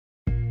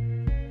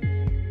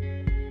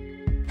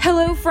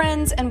Hello,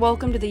 friends, and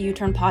welcome to the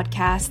U-Turn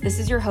Podcast. This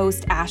is your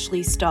host,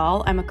 Ashley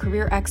Stahl. I'm a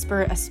career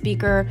expert, a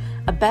speaker,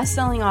 a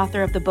best-selling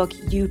author of the book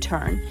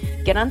U-Turn.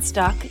 Get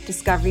unstuck,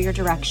 discover your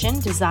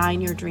direction,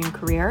 design your dream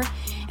career.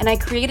 And I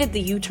created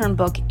the U-Turn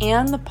book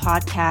and the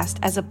podcast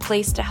as a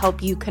place to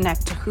help you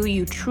connect to who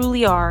you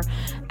truly are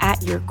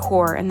at your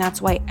core. And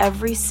that's why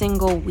every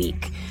single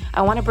week,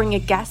 I want to bring a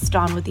guest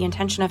on with the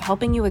intention of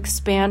helping you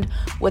expand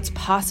what's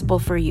possible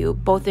for you,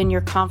 both in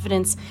your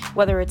confidence,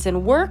 whether it's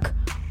in work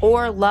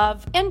or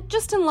love, and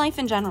just in life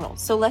in general.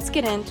 So let's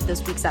get into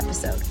this week's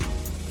episode.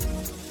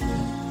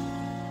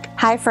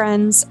 Hi,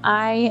 friends.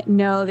 I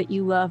know that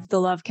you love the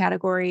love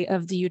category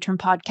of the U-Turn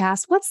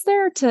podcast. What's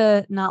there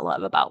to not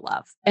love about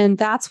love? And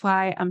that's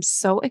why I'm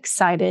so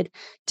excited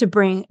to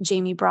bring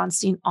Jamie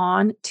Bronstein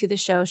on to the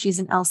show. She's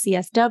an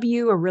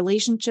LCSW, a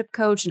relationship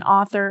coach, an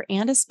author,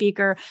 and a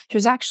speaker. She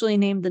was actually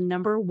named the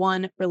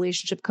 #1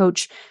 relationship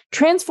coach,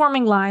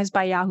 Transforming Lives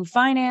by Yahoo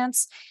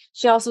Finance.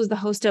 She also is the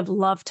host of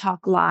Love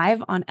Talk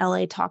Live on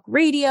LA Talk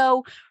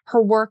Radio.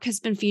 Her work has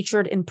been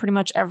featured in pretty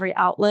much every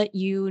outlet,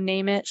 you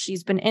name it.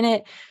 She's been in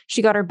it.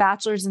 She got her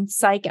bachelor's in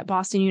psych at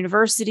Boston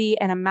University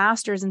and a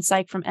master's in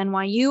psych from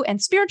NYU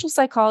and spiritual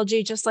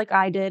psychology, just like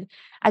I did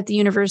at the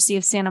University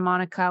of Santa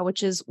Monica,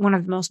 which is one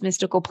of the most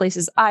mystical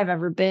places I've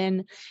ever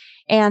been.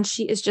 And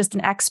she is just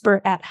an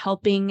expert at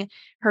helping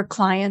her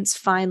clients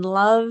find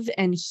love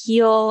and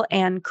heal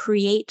and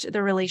create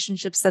the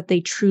relationships that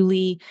they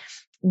truly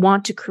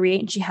want to create.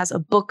 And she has a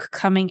book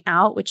coming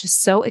out, which is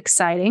so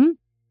exciting.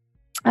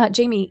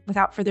 Jamie,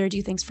 without further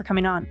ado, thanks for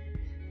coming on.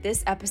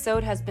 This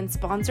episode has been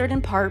sponsored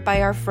in part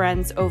by our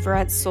friends over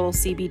at Soul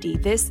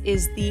CBD. This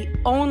is the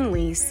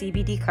only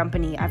CBD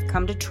company I've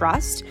come to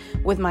trust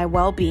with my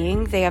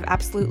well-being. They have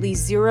absolutely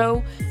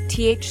zero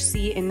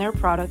THC in their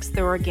products.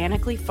 They're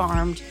organically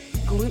farmed,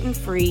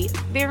 gluten-free,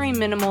 very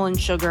minimal in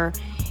sugar.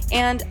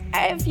 And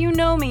if you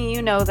know me,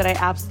 you know that I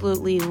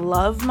absolutely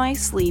love my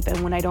sleep. And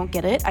when I don't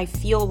get it, I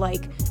feel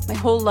like my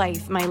whole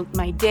life,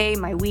 my day,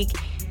 my week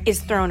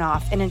is thrown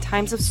off. And in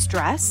times of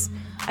stress,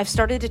 I've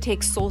started to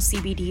take Soul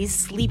CBD's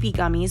sleepy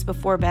gummies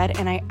before bed,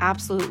 and I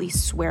absolutely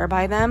swear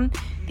by them.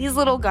 These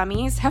little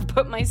gummies have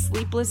put my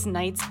sleepless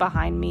nights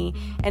behind me,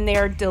 and they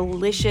are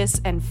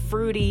delicious and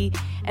fruity,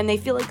 and they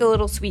feel like a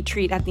little sweet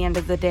treat at the end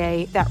of the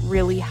day that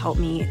really help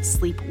me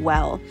sleep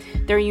well.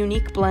 Their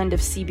unique blend of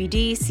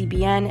CBD,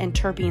 CBN, and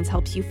terpenes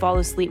helps you fall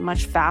asleep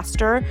much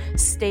faster,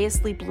 stay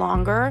asleep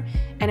longer,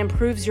 and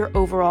improves your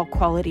overall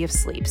quality of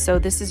sleep. So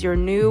this is your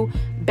new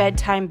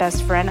bedtime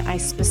best friend. I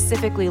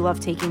specifically love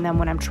taking them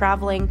when I'm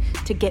traveling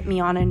to get me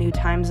on a new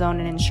time zone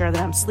and ensure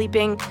that I'm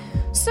sleeping.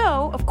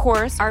 So, of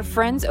course, our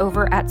friends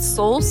over at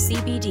Soul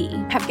CBD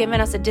have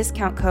given us a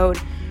discount code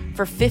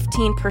for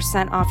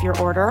 15% off your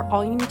order.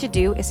 All you need to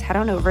do is head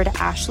on over to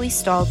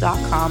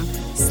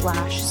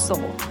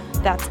ashleystahl.com/soul.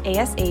 That's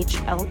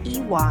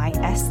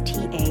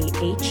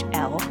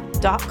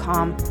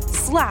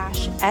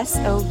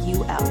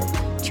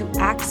ASHLEYSTAHL.com/SOUL to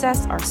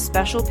access our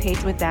special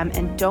page with them.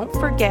 And don't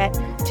forget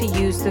to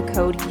use the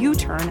code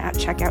U-Turn at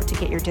checkout to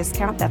get your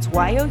discount. That's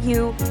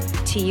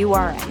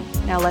YOUTURN.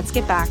 Now let's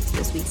get back to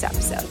this week's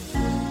episode.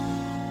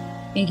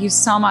 Thank you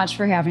so much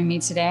for having me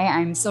today.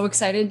 I'm so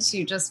excited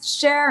to just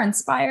share,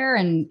 inspire,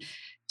 and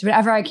do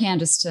whatever I can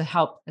just to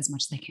help as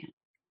much as I can.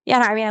 Yeah,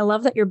 I mean, I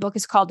love that your book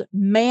is called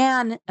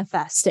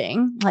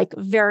Manifesting, like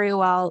very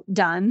well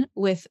done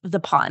with the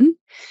pun.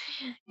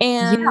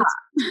 And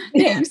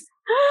Thanks.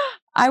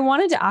 I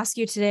wanted to ask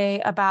you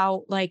today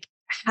about like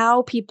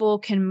how people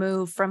can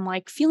move from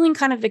like feeling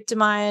kind of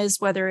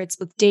victimized, whether it's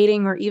with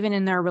dating or even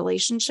in their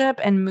relationship,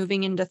 and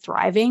moving into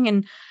thriving.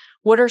 And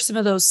what are some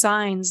of those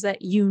signs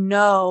that you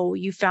know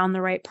you found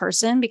the right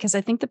person? Because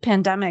I think the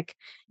pandemic,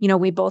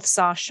 we both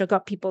saw shook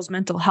up people's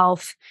mental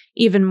health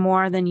even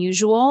more than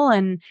usual.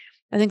 And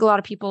I think a lot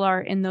of people are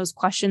in those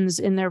questions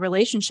in their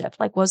relationship.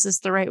 Like, was this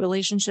the right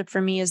relationship for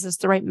me? Is this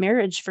the right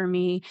marriage for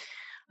me?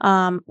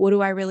 What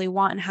do I really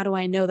want? And how do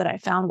I know that I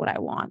found what I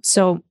want?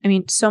 So, I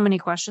mean, so many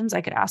questions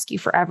I could ask you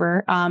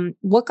forever.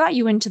 What got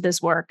you into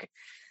this work?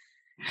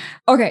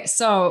 Okay.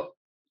 So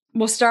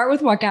we'll start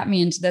with what got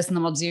me into this, and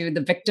then we'll do the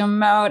victim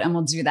mode, and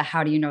we'll do the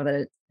how do you know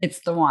that it's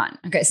the one.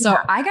 Okay. So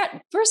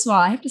first of all,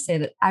 I have to say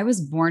that I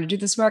was born to do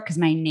this work because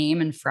my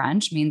name in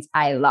French means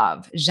I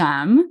love.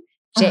 J'aime.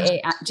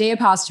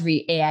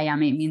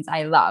 J''AIME means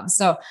I love.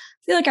 So I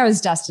feel like I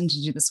was destined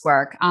to do this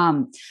work.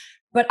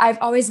 But I've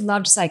always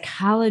loved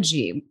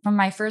psychology. From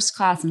my first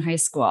class in high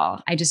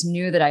school, I just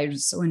knew that I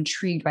was so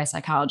intrigued by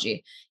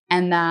psychology.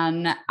 And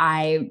then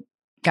I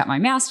got my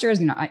master's,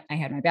 I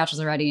had my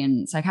bachelor's already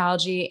in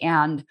psychology,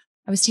 and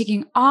I was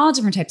taking all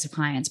different types of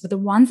clients, but the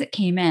ones that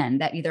came in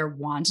that either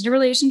wanted a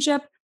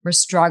relationship, were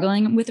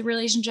struggling with a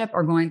relationship,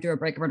 or going through a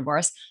breakup or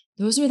divorce,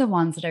 those are the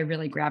ones that I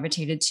really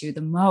gravitated to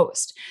the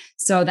most.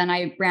 So then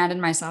I branded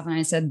myself and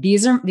I said,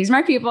 these are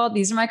my people,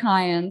 these are my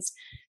clients.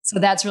 So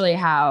that's really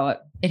how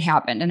it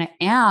happened.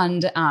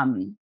 And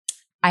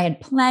I had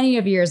plenty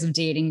of years of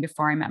dating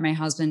before I met my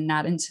husband,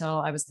 not until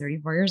I was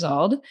 34 years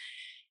old.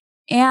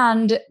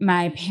 And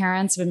my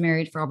parents have been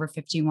married for over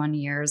 51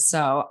 years.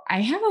 So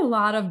I have a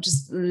lot of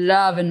just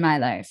love in my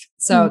life.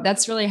 So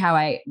that's really how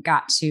I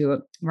got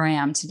to where I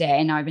am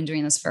today. Now I've been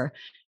doing this for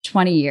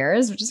 20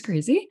 years, which is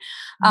crazy.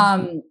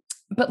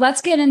 But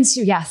let's get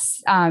into,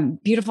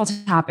 beautiful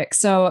topic.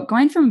 So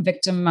going from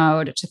victim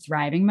mode to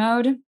thriving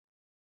mode.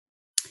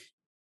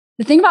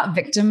 The thing about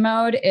victim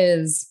mode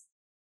is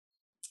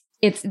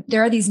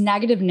there are these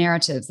negative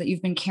narratives that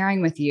you've been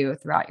carrying with you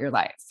throughout your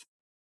life.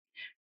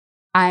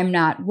 I'm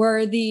not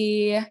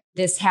worthy.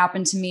 This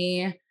happened to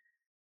me.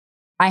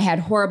 I had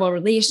horrible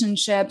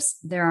relationships.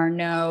 There are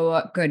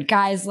no good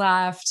guys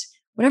left.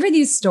 Whatever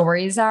these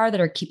stories are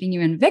that are keeping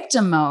you in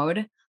victim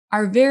mode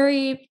are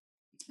the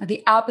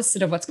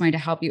opposite of what's going to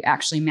help you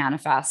actually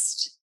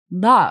manifest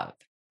love.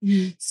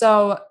 Mm-hmm.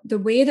 So the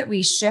way that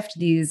we shift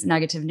these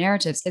negative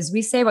narratives is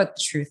we say what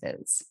the truth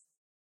is.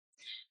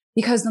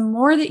 Because the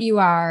more that you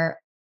are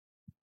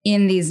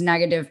in these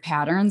negative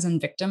patterns and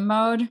victim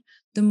mode,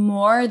 the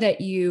more that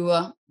you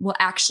will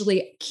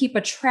actually keep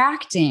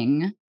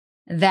attracting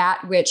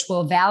that which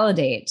will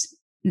validate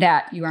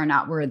that you are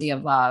not worthy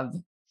of love.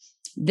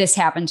 This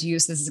happened to you,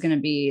 so this is going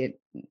to be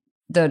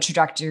the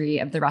trajectory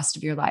of the rest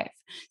of your life.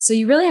 So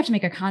you really have to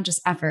make a conscious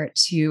effort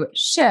to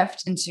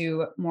shift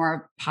into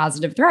more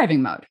positive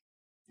thriving mode,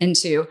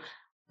 into,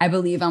 I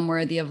believe I'm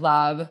worthy of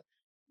love.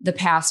 The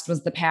past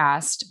was the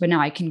past, but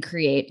now I can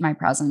create my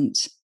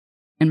present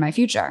and my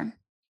future.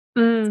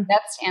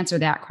 That's to answer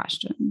that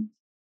question.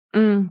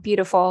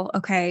 Beautiful.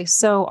 Okay.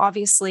 So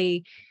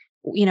obviously,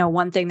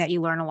 one thing that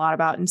you learn a lot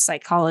about in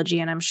psychology,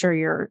 and I'm sure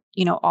you're,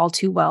 all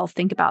too well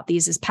think about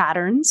these as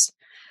patterns.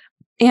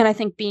 And I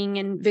think being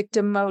in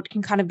victim mode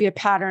can kind of be a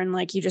pattern.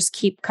 Like you just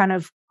keep kind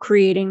of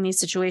creating these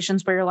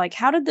situations where you're like,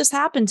 how did this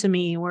happen to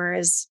me?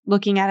 Whereas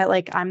looking at it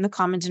like I'm the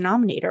common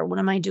denominator. What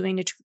am I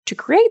doing to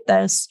create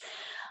this?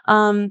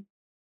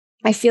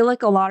 I feel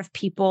like a lot of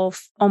people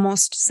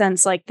almost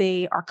sense like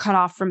they are cut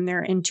off from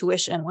their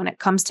intuition when it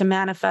comes to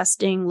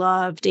manifesting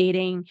love,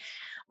 dating,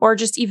 or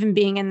just even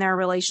being in their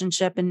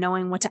relationship and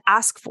knowing what to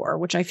ask for,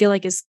 which I feel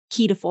like is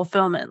key to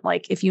fulfillment.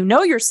 Like if you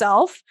know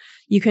yourself,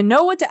 you can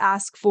know what to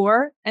ask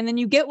for, and then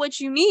you get what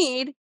you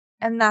need.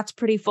 And that's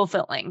pretty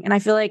fulfilling. And I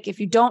feel like if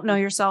you don't know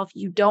yourself,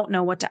 you don't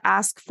know what to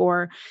ask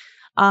for.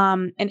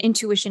 And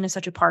intuition is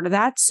such a part of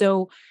that.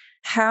 So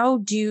how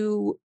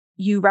do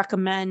you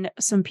recommend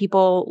some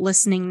people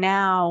listening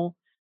now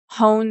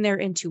hone their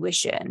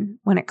intuition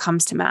when it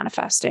comes to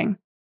manifesting?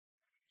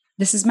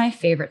 This is my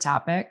favorite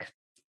topic.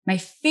 My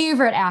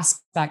favorite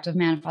aspect of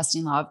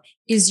manifesting love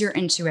is your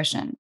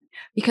intuition,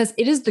 because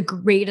it is the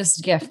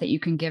greatest gift that you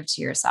can give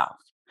to yourself.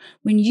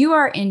 When you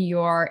are in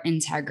your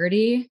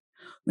integrity,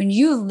 when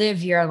you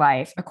live your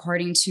life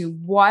according to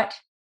what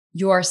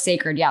your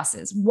sacred yes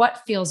is,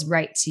 what feels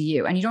right to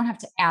you, and you don't have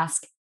to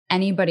ask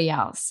anybody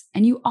else.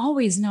 And you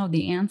always know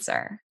the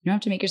answer. You don't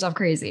have to make yourself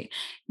crazy.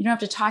 You don't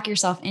have to talk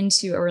yourself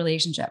into a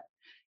relationship.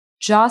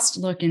 Just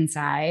look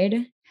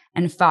inside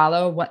and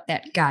follow what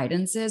that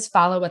guidance is,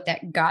 follow what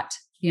that gut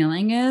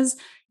feeling is.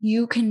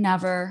 You can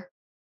never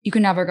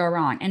go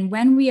wrong. And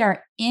when we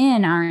are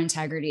in our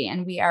integrity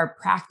and we are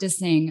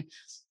practicing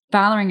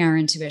following our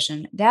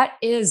intuition, that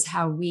is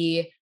how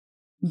we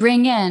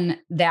bring in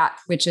that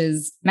which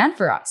is meant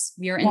for us.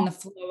 We are in the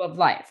flow of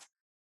life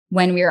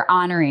when we are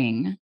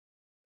honoring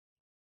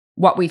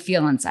what we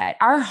feel inside.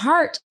 Our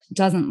heart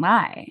doesn't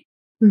lie.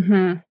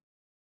 Mm-hmm.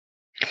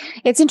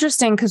 It's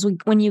interesting because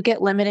when you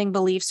get limiting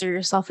beliefs or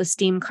your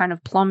self-esteem kind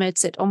of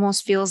plummets, it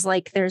almost feels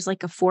like there's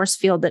like a force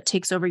field that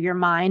takes over your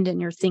mind and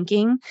your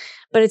thinking.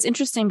 But it's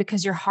interesting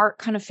because your heart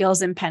kind of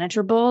feels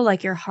impenetrable,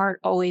 like your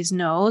heart always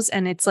knows.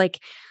 And it's like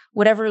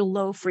whatever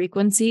low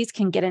frequencies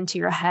can get into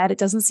your head, it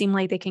doesn't seem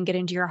like they can get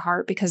into your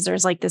heart because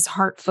there's like this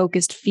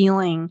heart-focused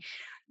feeling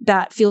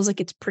that feels like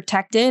it's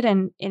protected.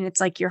 And it's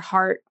like your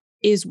heart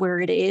is where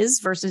it is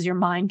versus your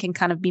mind can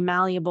kind of be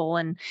malleable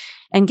and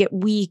get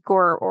weak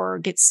or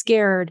get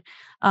scared.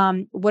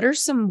 What are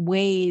some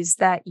ways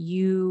that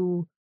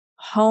you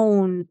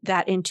hone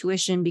that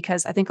intuition?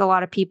 Because I think a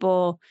lot of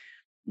people,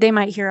 they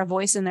might hear a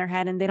voice in their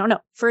head and they don't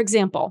know. For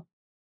example,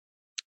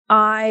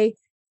 I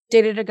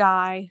dated a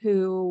guy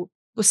who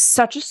was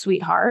such a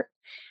sweetheart.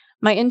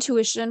 My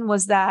intuition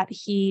was that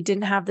he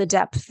didn't have the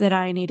depth that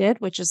I needed,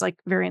 which is like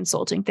a very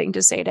insulting thing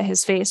to say to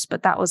his face,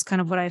 but that was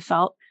kind of what I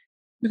felt.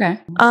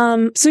 Okay.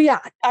 So yeah,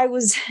 I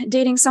was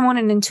dating someone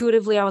and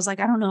intuitively I was like,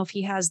 I don't know if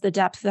he has the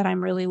depth that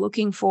I'm really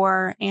looking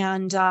for.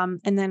 And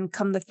then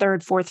come the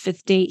third, fourth,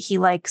 fifth date, he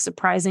like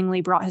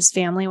surprisingly brought his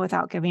family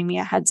without giving me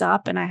a heads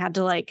up. And I had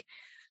to like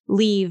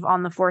leave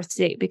on the fourth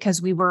date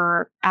because we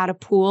were at a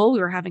pool. We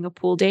were having a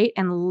pool date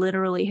and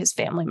literally his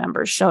family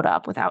members showed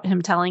up without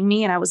him telling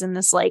me. And I was in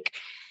this like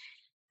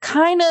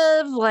kind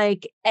of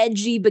like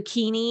edgy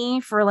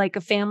bikini for like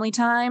a family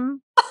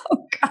time.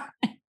 Oh God.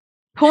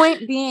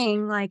 Point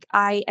being, like,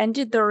 I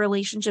ended the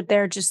relationship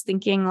there just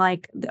thinking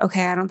like,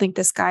 okay, I don't think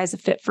this guy is a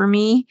fit for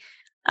me.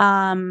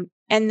 And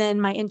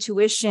then my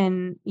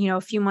intuition, a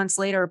few months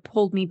later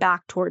pulled me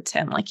back towards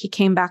him. Like he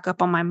came back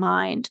up on my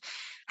mind.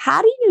 how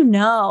do you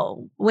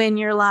know when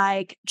you're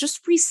like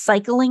just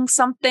recycling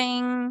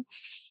something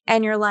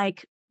and you're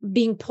like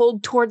being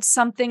pulled towards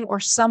something or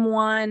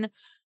someone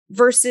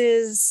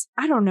versus,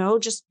 I don't know,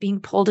 just being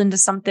pulled into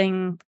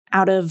something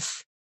out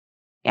of,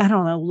 I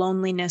don't know,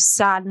 loneliness,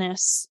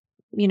 sadness,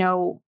 you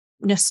know,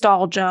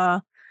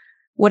 nostalgia,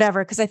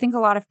 whatever. Cause I think a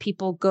lot of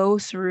people go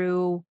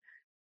through,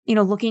 you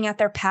know, looking at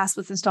their past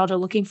with nostalgia,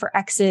 looking for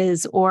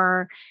exes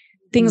or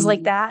things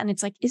like that. And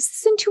it's like, is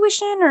this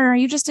intuition or are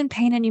you just in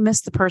pain and you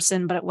missed the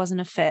person, but it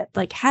wasn't a fit?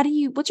 Like,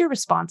 what's your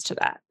response to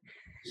that?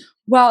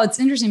 Well, it's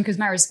interesting because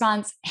my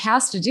response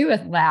has to do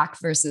with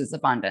lack versus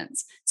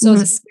abundance. So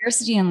the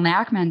scarcity and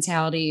lack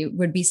mentality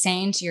would be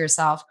saying to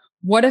yourself,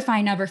 what if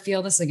I never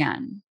feel this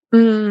again?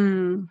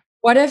 Mm.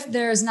 What if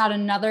there's not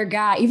another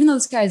guy, even though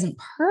this guy isn't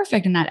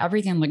perfect and not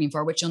everything I'm looking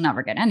for, which you'll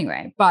never get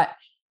anyway, but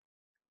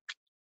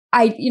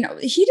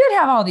he did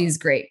have all these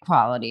great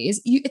qualities.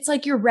 It's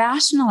like you're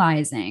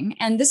rationalizing.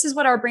 And this is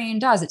what our brain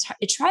does.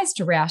 It tries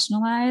to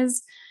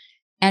rationalize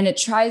and it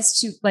tries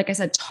to, like I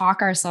said,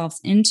 talk ourselves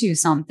into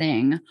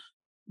something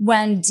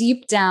when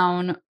deep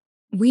down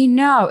we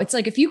know. It's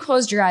like if you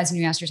closed your eyes and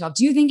you asked yourself,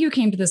 do you think you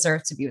came to this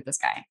earth to be with this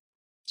guy?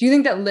 Do you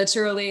think that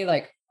literally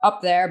like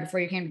up there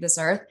before you came to this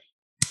earth,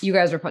 you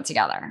guys were put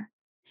together?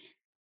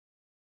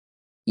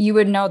 You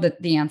would know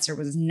that the answer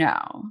was no.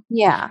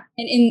 Yeah.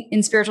 And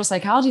in spiritual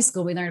psychology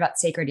school, we learned about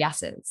sacred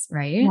yeses,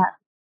 right? Yeah.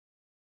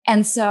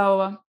 And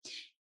so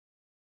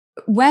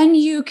when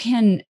you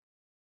can,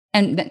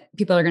 and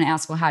people are going to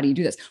ask, well, how do you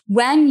do this?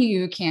 When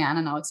you can,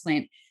 and I'll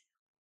explain,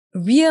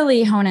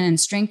 really hone in and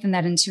strengthen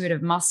that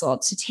intuitive muscle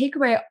to take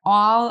away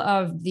all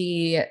of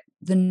the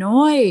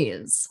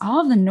noise,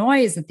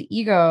 that the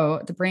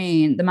ego, the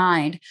brain, the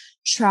mind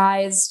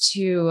tries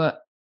to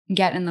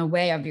get in the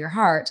way of your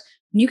heart.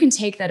 You can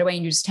take that away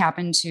and you just tap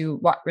into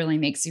what really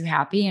makes you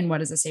happy and what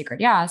is a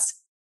sacred yes.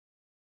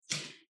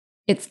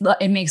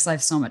 It makes life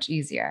so much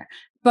easier.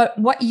 But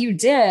what you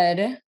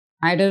did,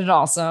 I did it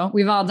also.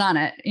 We've all done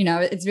it. You know,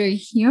 it's very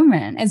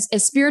human. As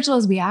spiritual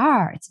as we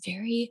are, it's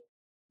very,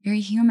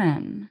 very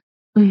human.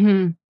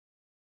 Mm-hmm.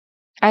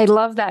 I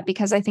love that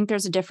because I think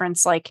there's a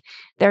difference. Like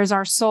there's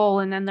our soul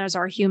and then there's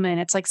our human.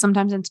 It's like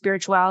sometimes in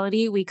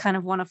spirituality, we kind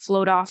of want to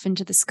float off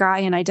into the sky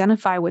and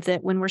identify with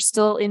it when we're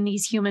still in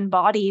these human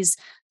bodies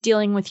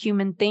dealing with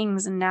human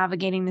things and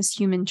navigating this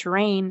human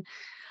terrain.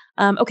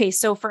 Okay,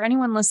 so for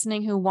anyone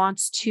listening who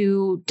wants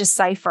to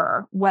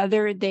decipher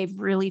whether they've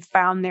really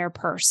found their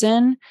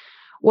person,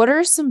 what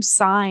are some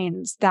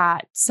signs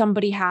that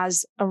somebody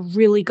has a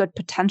really good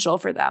potential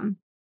for them?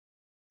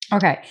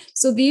 Okay,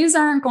 so these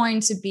aren't going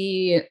to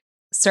be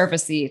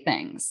surfacey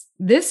things.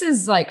 This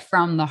is like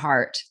from the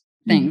heart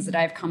things that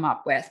I've come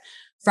up with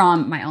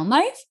from my own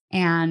life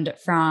and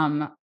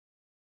from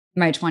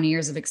my 20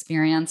 years of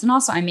experience. And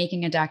also I'm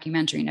making a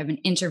documentary and I've been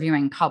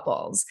interviewing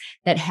couples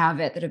that have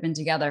been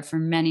together for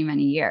many,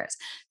 many years.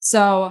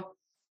 So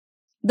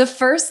the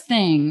first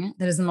thing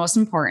that is the most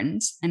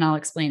important, and I'll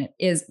explain it,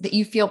 is that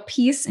you feel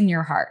peace in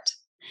your heart.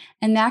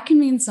 And that can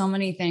mean so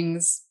many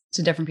things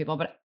to different people.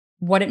 But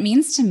what it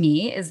means to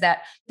me is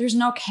that there's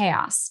no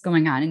chaos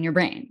going on in your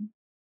brain.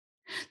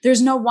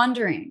 There's no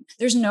wondering.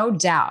 There's no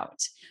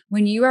doubt.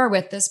 When you are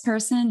with this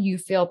person, you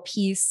feel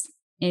peace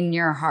in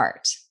your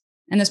heart.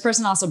 And this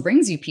person also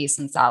brings you peace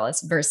and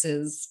solace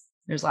versus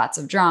there's lots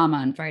of drama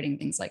and fighting,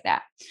 things like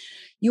that.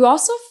 You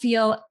also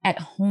feel at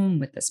home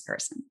with this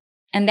person.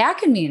 And that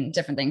can mean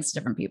different things to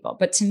different people.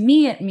 But to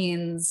me, it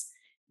means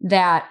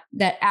that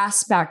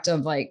aspect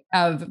of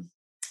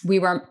we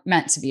were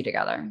meant to be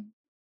together.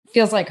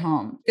 Feels like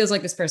home. Feels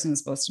like this person is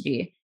supposed to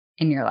be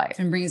in your life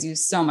and brings you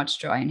so much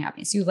joy and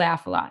happiness. You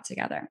laugh a lot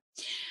together.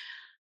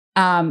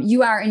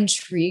 You are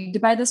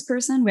intrigued by this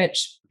person,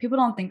 which people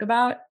don't think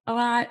about a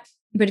lot.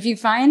 But if you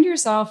find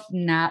yourself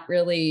not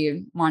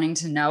really wanting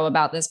to know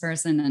about this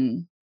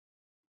person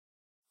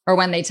or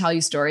when they tell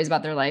you stories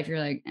about their life, you're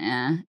like,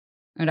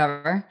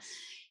 whatever.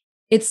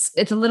 It's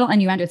a little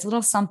innuendo. It's a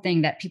little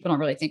something that people don't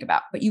really think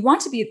about, but you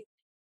want to be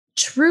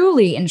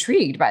truly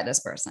intrigued by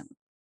this person.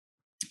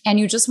 And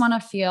you just want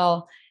to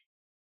feel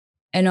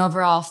an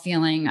overall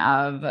feeling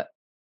of,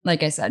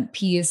 like I said,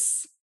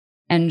 peace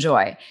and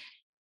joy.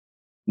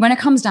 When it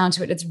comes down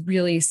to it, it's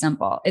really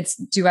simple. It's,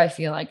 do I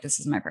feel like this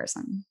is my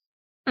person?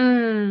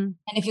 And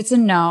if it's a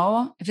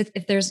no,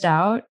 if there's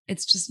doubt,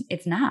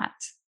 it's not.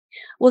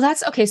 Well,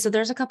 that's okay. So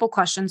there's a couple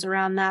questions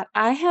around that.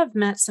 I have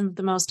met some of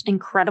the most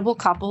incredible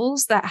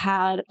couples that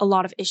had a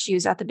lot of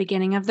issues at the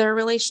beginning of their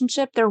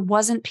relationship. There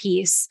wasn't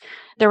peace.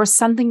 There was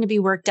something to be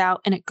worked out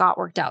and it got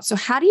worked out. So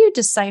how do you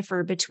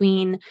decipher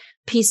between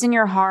peace in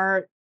your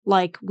heart,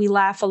 like we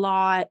laugh a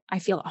lot, I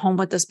feel at home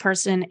with this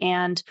person,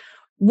 and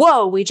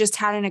whoa, we just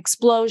had an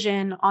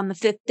explosion on the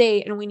fifth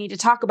date and we need to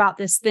talk about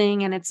this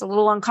thing and it's a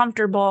little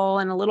uncomfortable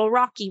and a little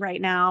rocky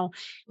right now.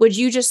 Would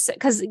you just,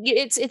 because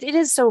it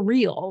is so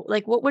real.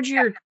 Like what would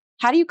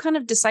how do you kind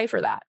of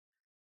decipher that?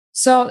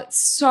 So it's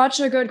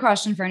such a good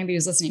question for anybody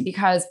who's listening,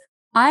 because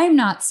I'm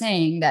not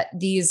saying that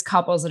these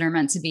couples that are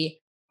meant to be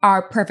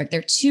are perfect.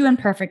 They're two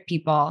imperfect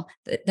people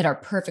that are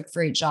perfect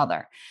for each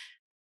other.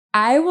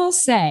 I will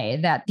say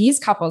that these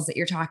couples that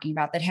you're talking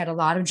about that had a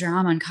lot of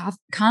drama and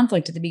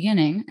conflict at the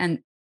beginning, and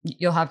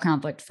you'll have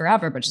conflict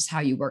forever, but just how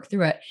you work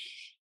through it.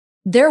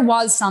 There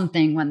was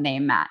something when they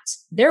met.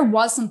 There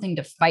was something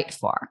to fight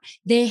for.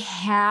 They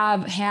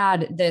have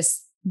had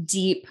this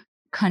deep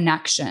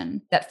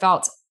connection that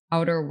felt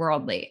outer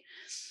worldly.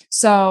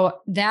 So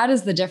that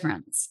is the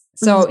difference.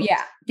 So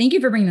yeah, thank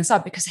you for bringing this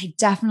up, because I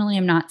definitely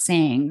am not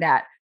saying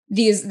that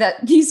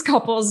these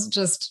couples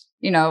just,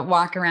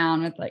 walk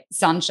around with like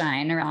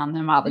sunshine around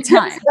them all the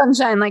time.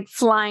 Sunshine like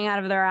flying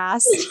out of their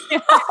ass.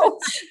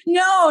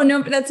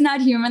 No, but that's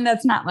not human.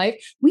 That's not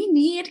life. We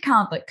need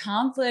conflict.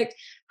 Conflict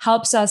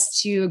helps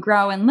us to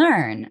grow and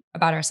learn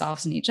about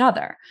ourselves and each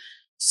other.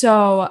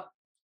 So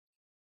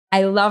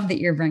I love that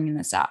you're bringing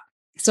this up.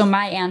 So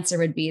my answer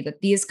would be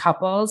that these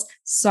couples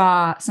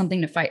saw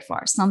something to fight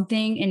for,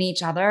 something in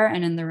each other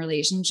and in the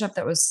relationship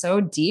that was so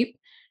deep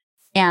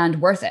and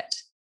worth it.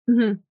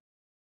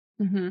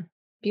 Mm-hmm. Mm-hmm.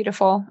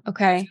 Beautiful.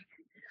 Okay.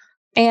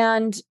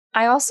 And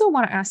I also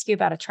want to ask you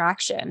about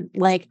attraction.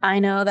 Like, I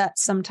know that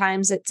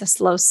sometimes it's a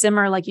slow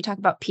simmer, like you talk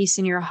about peace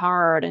in your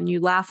heart and you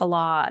laugh a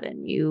lot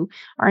and you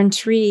are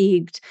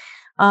intrigued.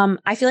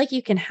 I feel like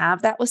you can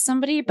have that with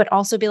somebody, but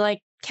also be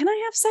like, can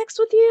I have sex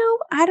with you?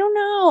 I don't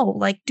know.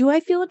 Like, do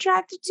I feel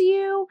attracted to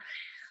you?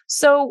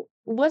 So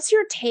what's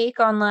your take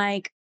on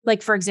like,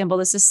 for example,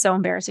 this is so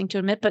embarrassing to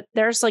admit, but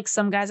there's like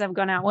some guys I've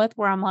gone out with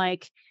where I'm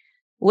like,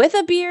 with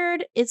a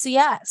beard, it's a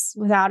yes.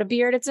 Without a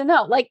beard, it's a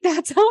no. Like,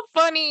 that's how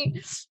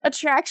funny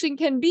attraction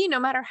can be, no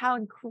matter how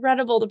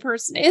incredible the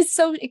person is.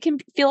 So it can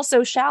feel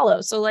so shallow.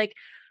 So like,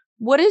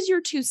 what is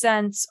your 2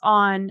 cents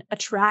on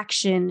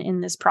attraction in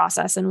this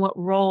process and what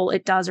role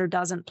it does or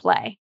doesn't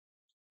play?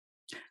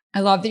 I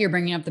love that you're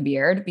bringing up the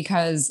beard,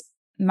 because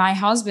my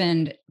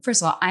husband,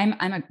 first of all, I'm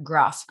a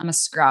gruff. I'm a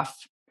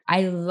scruff.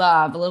 I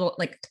love a little,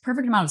 like the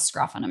perfect amount of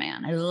scruff on a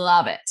man. I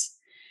love it.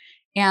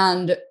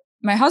 And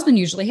my husband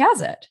usually has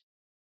it.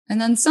 And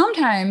then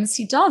sometimes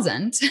he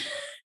doesn't.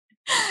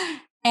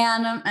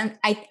 And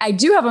I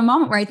do have a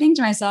moment where I think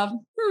to myself,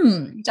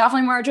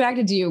 definitely more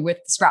attracted to you with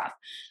the scruff.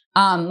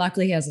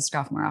 Luckily he has a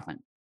scruff more often.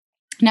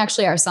 And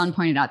actually our son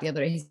pointed out the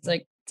other day, he's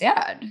like,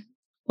 Dad,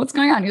 what's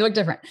going on? You look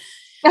different.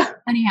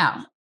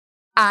 Anyhow,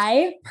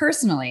 I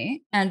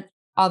personally, and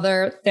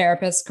other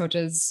therapists,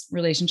 coaches,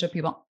 relationship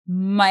people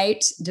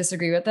might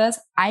disagree with this.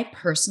 I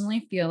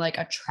personally feel like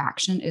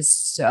attraction is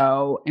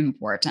so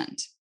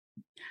important.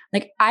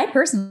 Like, I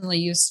personally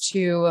used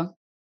to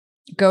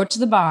go to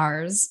the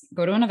bars,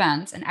 go to an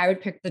event, and I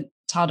would pick the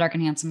tall, dark,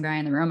 and handsome guy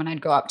in the room, and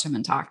I'd go up to him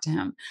and talk to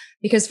him.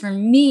 Because for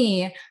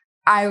me,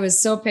 I was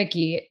so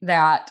picky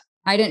that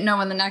I didn't know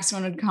when the next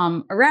one would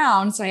come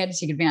around, so I had to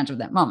take advantage of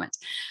that moment.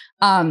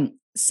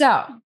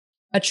 So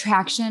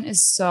attraction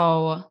is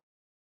so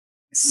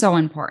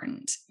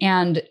important.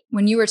 And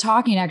when you were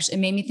talking, actually,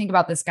 it made me think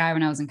about this guy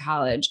when I was in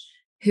college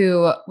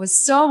who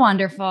was so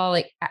wonderful.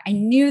 Like, I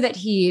knew that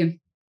he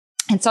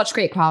had such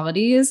great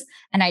qualities,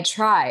 and I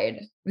tried.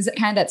 Was it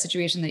kind of that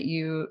situation that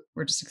you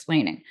were just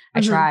explaining?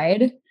 I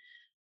tried,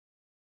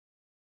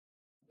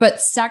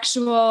 but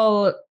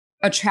sexual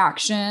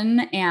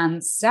attraction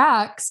and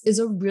sex is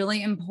a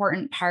really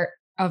important part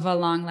of a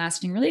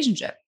long-lasting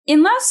relationship.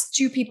 Unless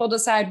two people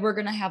decide we're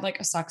going to have like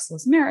a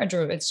sexless marriage,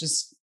 or it's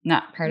just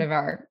not part of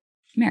our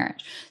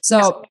marriage.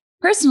 So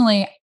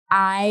personally,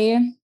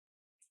 I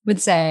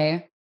would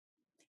say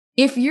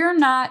if you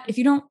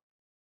don't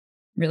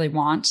really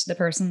want the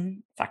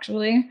person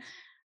sexually,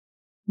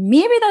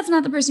 maybe that's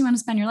not the person you want to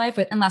spend your life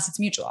with unless it's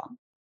mutual.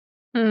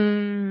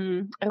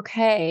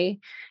 Okay.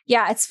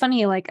 Yeah. It's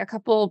funny. Like, a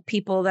couple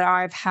people that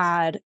I've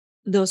had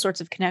those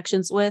sorts of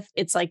connections with,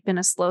 it's like been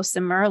a slow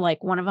simmer.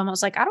 Like, one of them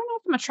was like, I don't know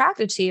if I'm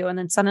attracted to you. And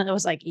then suddenly it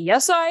was like,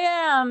 yes, I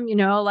am,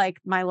 like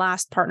my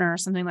last partner or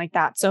something like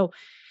that. So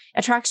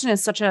attraction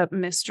is such a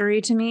mystery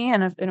to me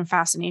and a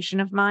fascination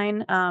of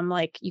mine.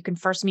 Like, you can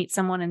first meet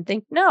someone and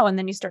think no, and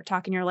then you start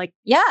talking, you're like,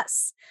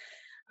 yes.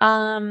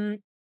 But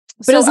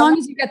as long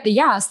as you get the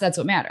yes, that's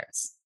what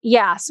matters.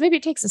 Yeah. So maybe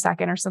it takes a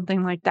second or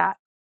something like that.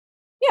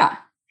 Yeah.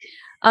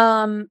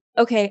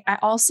 Okay. I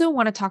also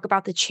want to talk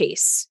about the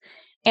chase.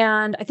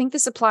 And I think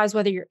this applies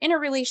whether you're in a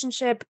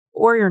relationship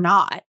or you're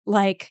not.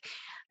 Like,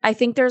 I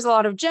think there's a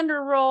lot of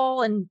gender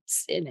role and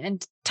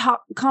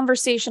talk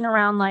conversation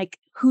around like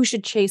who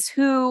should chase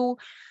who.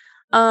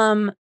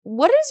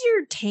 What is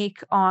your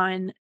take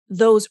on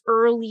those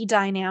early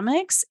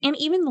dynamics and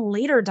even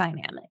later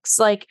dynamics?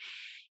 Like,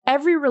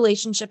 every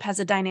relationship has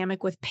a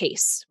dynamic with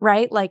pace,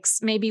 right? Like,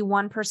 maybe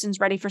one person's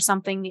ready for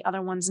something, the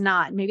other one's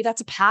not. Maybe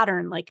that's a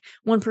pattern. Like,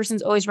 one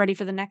person's always ready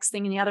for the next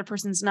thing and the other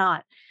person's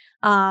not.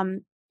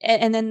 And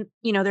then,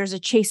 there's a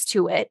chase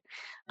to it.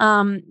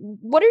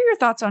 What are your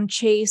thoughts on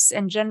chase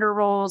and gender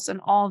roles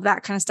and all of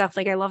that kind of stuff?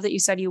 Like, I love that you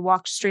said you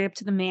walked straight up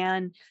to the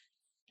man.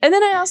 And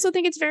then I also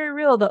think it's very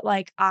real that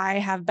like I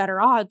have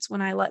better odds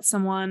when I let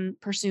someone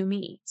pursue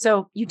me.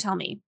 So you tell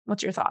me,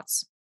 what's your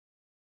thoughts?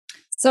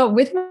 So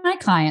with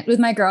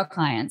my girl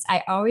clients,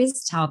 I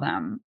always tell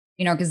them,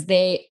 because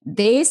they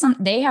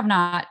have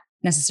not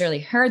necessarily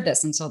heard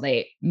this until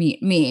they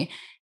meet me.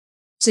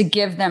 to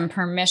give them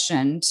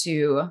permission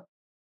to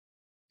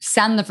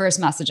send the first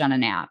message on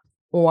an app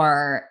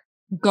or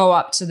go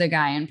up to the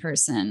guy in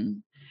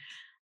person.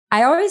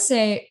 I always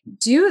say,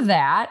 do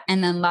that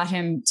and then let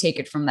him take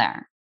it from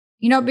there.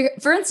 You know,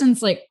 for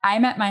instance, like I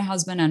met my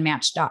husband on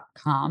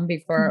Match.com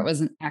before it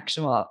was an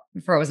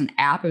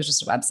app, it was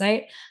just a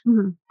website.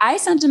 Mm-hmm. I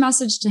sent a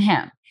message to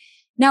him.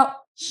 Now,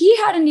 he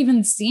hadn't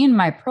even seen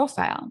my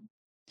profile.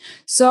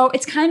 So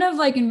it's kind of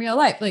like in real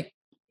life. Like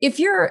if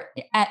you're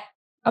at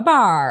a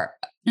bar,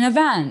 an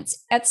event,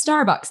 at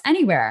Starbucks,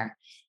 anywhere,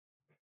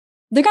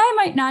 the guy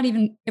might not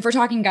even, if we're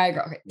talking guy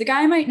girl, the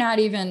guy might not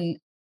even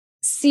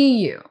see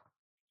you,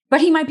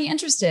 but he might be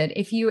interested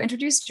if you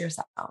introduced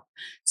yourself.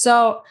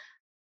 So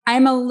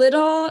I'm a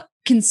little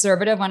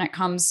conservative when it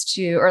comes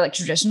to, or like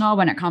traditional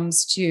when it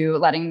comes to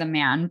letting the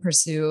man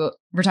pursue,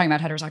 we're talking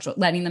about heterosexual,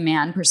 letting the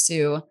man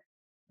pursue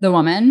the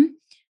woman.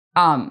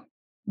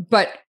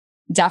 But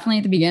definitely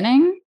at the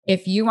beginning,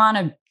 if you want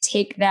to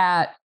take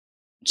that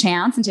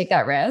chance and take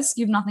that risk,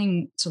 you have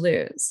nothing to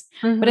lose.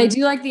 Mm-hmm. But I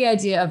do like the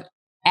idea of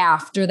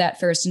after that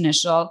first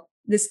initial,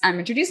 I'm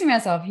introducing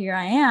myself, here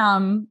I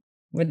am.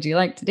 Would you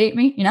like to date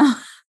me? You know?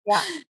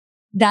 Yeah.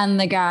 Then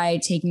the guy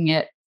taking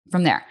it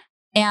from there.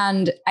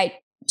 And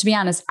to be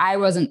honest, I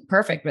wasn't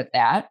perfect with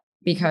that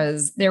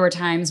because there were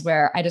times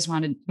where I just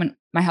wanted, when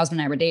my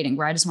husband and I were dating,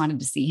 where I just wanted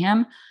to see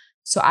him.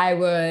 So I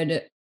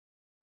would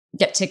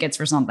get tickets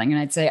for something and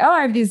I'd say, oh,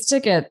 I have these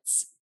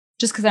tickets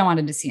just because I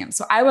wanted to see him.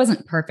 So I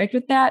wasn't perfect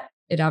with that.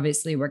 It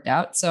obviously worked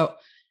out. So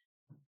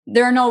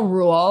there are no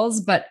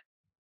rules, but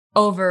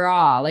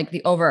overall, like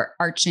the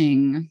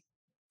overarching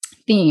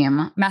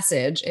theme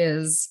message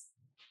is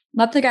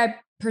let the guy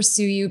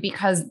pursue you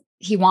because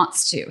he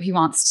wants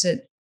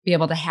to be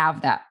able to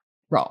have that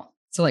role.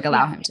 So like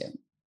allow him to.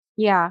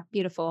 Yeah.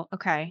 Beautiful.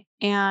 Okay.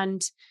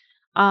 And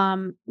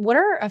what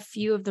are a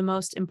few of the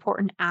most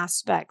important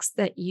aspects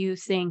that you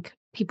think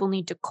people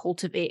need to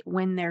cultivate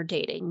when they're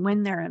dating,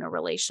 when they're in a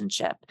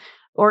relationship,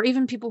 or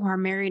even people who are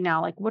married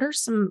now? Like, what are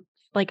some,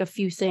 like a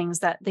few things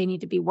that they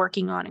need to be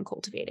working on and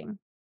cultivating?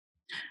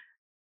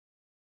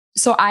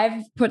 So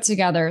I've put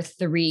together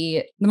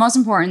the most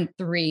important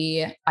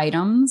 3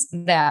 items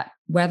that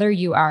whether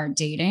you are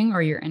dating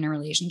or you're in a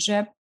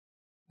relationship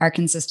are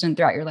consistent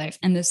throughout your life.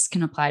 And this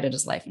can apply to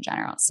just life in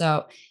general.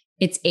 So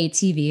it's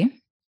ATV,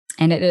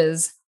 and it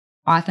is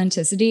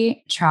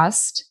authenticity,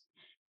 trust,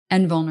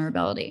 and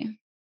vulnerability.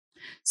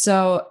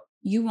 So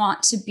you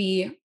want to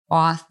be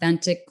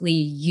authentically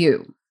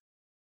you.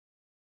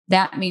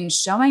 That means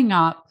showing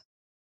up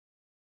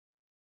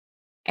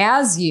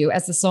as you,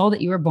 as the soul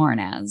that you were born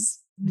as,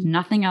 with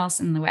nothing else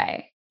in the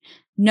way.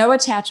 No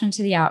attachment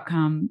to the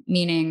outcome,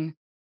 meaning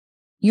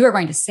you are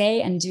going to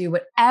say and do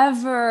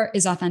whatever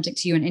is authentic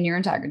to you and in your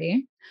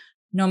integrity,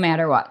 no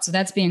matter what. So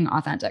that's being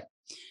authentic.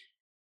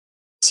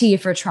 T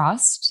for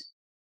trust.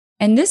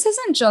 And this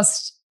isn't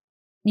just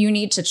you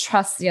need to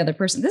trust the other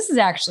person. This is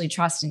actually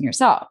trusting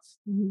yourself.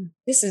 Mm-hmm.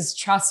 This is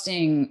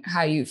trusting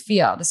how you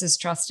feel. This is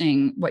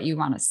trusting what you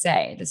want to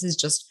say. This is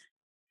just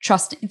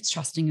trusting. It's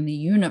trusting in the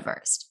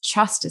universe.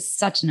 Trust is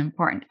such an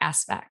important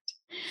aspect.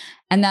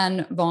 And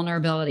then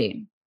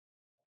vulnerability.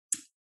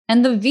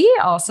 And the V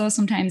also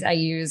sometimes I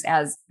use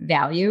as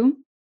value.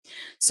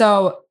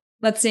 So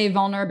let's say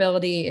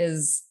vulnerability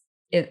is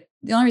it.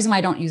 The only reason why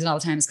I don't use it all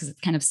the time is because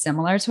it's kind of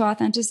similar to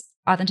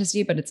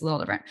authenticity, but it's a little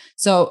different.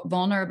 So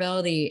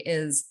vulnerability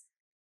is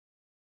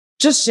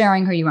just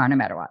sharing who you are no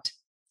matter what.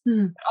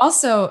 Mm-hmm. But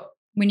also,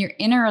 when you're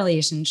in a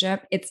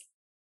relationship,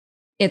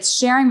 it's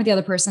sharing with the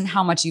other person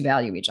how much you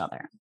value each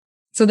other.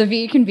 So the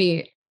V can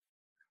be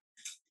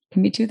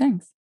 2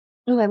 things.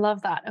 Oh, I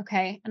love that.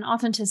 Okay. And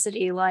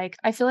authenticity, like,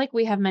 I feel like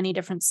we have many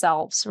different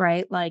selves,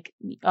 right? Like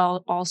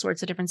all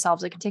sorts of different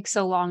selves. It can take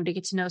so long to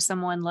get to know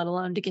someone, let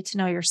alone to get to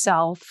know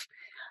yourself.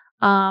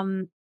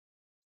 What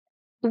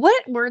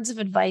words of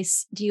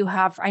advice do you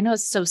have? I know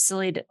it's so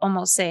silly to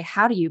almost say,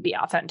 how do you be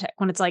authentic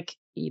when it's like,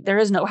 there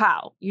is no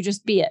how, you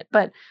just be it.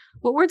 But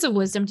what words of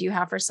wisdom do you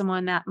have for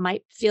someone that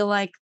might feel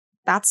like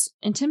that's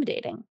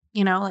intimidating?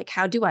 You know, like,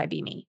 how do I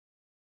be me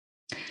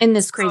in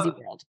this crazy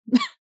world?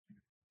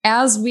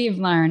 As we've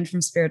learned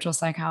from spiritual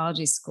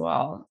psychology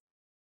school,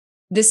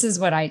 this is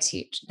what I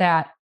teach,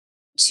 that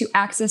to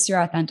access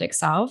your authentic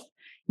self,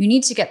 you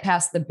need to get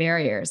past the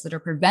barriers that are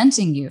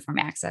preventing you from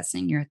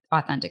accessing your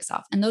authentic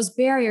self. And those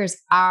barriers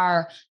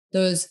are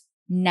those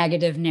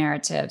negative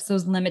narratives,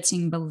 those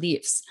limiting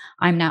beliefs.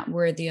 I'm not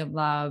worthy of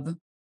love.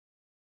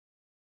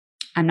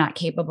 I'm not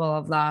capable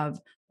of love.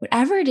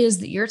 Whatever it is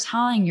that you're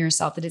telling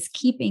yourself that is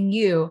keeping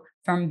you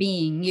from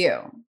being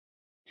you.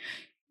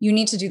 You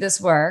need to do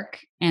this work,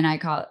 and I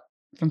call it,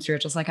 from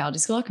spiritual psychology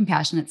school,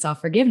 compassionate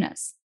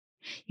self-forgiveness.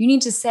 You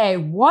need to say,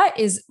 what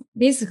is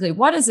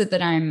it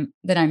that I'm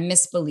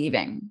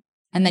misbelieving?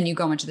 And then you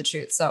go into the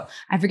truth. So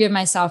I forgive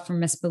myself for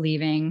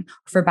misbelieving,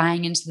 for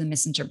buying into the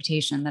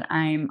misinterpretation that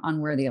I'm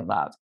unworthy of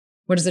love.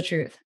 What is the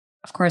truth?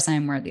 Of course, I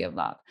am worthy of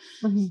love.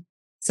 Mm-hmm.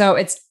 So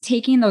it's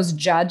taking those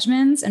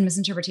judgments and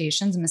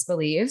misinterpretations and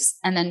misbeliefs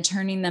and then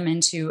turning them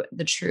into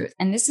the truth.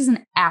 And this is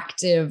an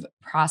active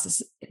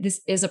process.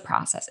 This is a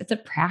process. It's a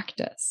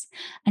practice.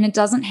 And it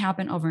doesn't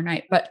happen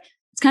overnight, but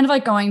it's kind of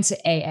like going to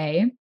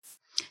AA.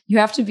 You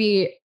have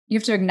to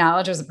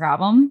acknowledge there's a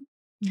problem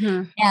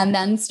and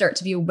then start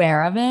to be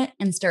aware of it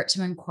and start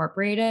to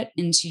incorporate it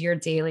into your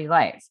daily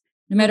life.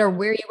 No matter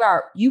where you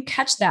are, you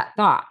catch that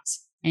thought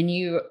and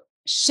you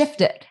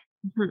shift it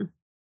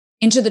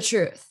into the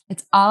truth.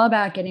 It's all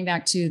about getting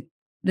back to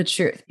the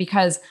truth,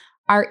 because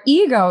our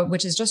ego,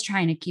 which is just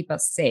trying to keep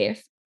us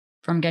safe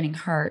from getting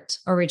hurt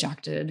or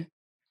rejected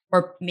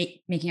or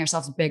making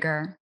ourselves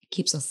bigger,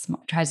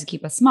 tries to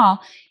keep us small.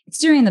 It's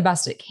doing the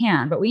best it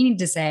can, but we need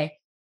to say,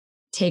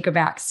 take a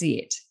back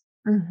seat,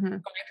 going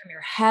from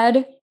your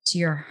head to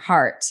your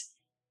heart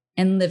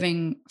and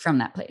living from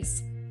that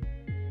place.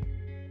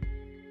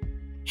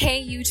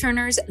 Hey,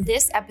 U-Turners,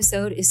 this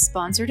episode is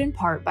sponsored in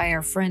part by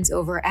our friends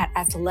over at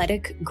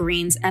Athletic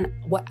Greens. And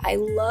what I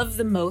love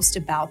the most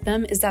about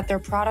them is that their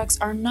products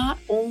are not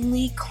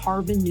only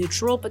carbon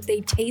neutral, but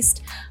they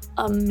taste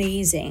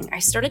amazing. I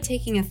started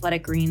taking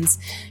Athletic Greens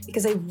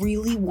because I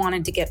really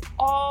wanted to get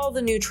all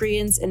the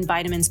nutrients and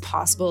vitamins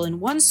possible in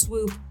one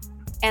swoop.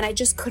 And I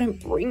just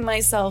couldn't bring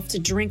myself to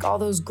drink all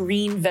those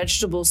green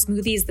vegetable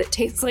smoothies that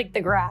taste like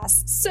the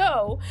grass.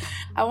 So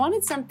I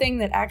wanted something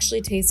that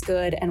actually tastes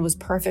good and was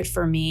perfect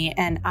for me.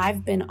 And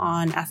I've been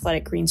on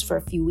Athletic Greens for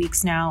a few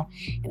weeks now,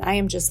 and I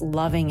am just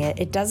loving it.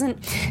 It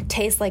doesn't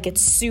taste like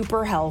it's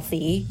super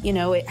healthy. You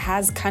know, it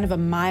has kind of a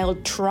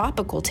mild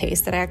tropical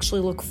taste that I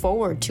actually look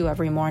forward to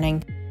every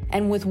morning.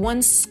 And with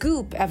one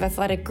scoop of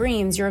Athletic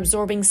Greens, you're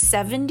absorbing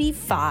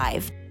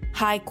 75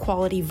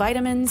 high-quality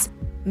vitamins,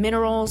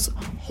 minerals,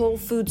 whole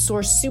food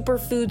source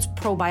superfoods,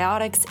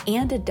 probiotics,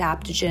 and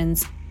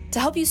adaptogens to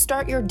help you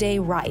start your day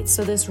right.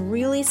 So this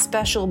really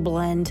special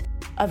blend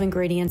of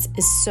ingredients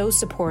is so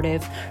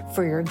supportive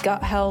for your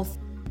gut health,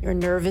 your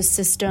nervous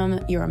system,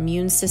 your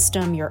immune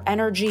system, your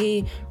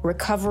energy,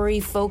 recovery,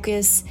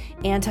 focus,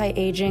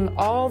 anti-aging,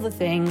 all the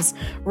things.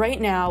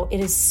 Right now, it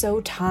is so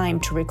time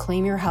to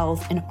reclaim your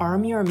health and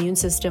arm your immune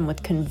system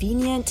with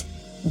convenient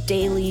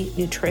daily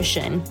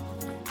nutrition,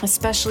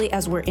 especially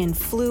as we're in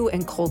flu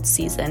and cold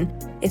season.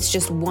 It's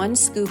just one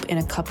scoop in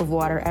a cup of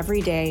water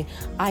every day.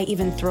 I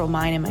even throw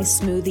mine in my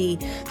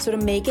smoothie. So to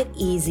make it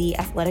easy,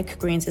 Athletic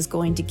Greens is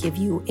going to give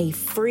you a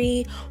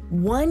free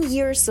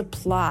 1-year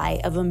supply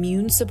of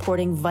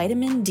immune-supporting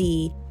vitamin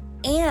D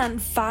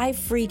and 5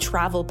 free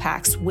travel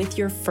packs with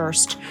your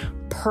first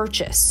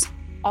purchase.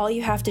 All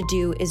you have to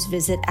do is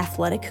visit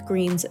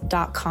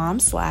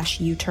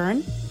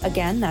athleticgreens.com/U-turn.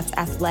 Again, that's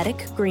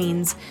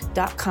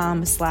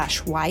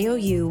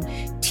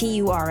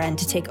athleticgreens.com/YOUTURN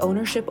to take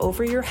ownership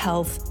over your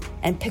health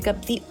and pick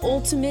up the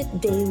ultimate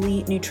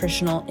daily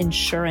nutritional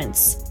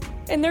insurance.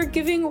 And they're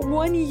giving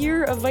 1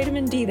 year of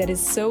vitamin D. That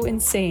is so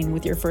insane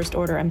with your first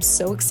order. I'm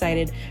so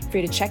excited for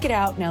you to check it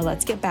out. Now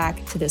let's get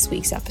back to this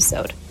week's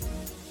episode.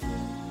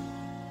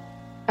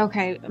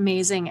 Okay,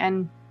 amazing.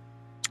 And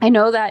I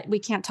know that we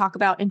can't talk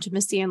about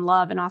intimacy and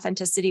love and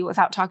authenticity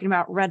without talking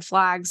about red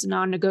flags,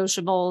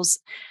 non-negotiables.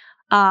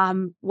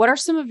 What are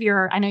some of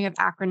I know you have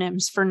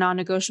acronyms for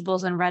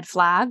non-negotiables and red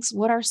flags.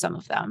 What are some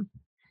of them?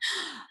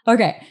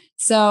 Okay.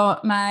 So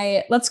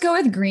let's go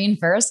with green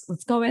first.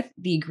 Let's go with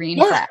the green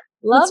flag.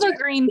 Love a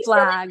green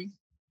flag. Be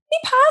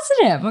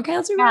positive. Okay.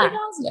 Let's be really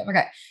positive.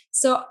 Okay.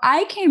 So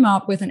I came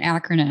up with an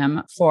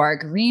acronym for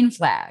green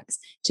flags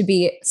to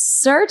be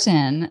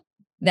certain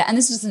that, and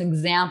this is just an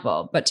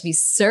example, but to be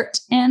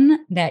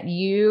certain that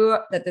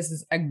this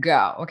is a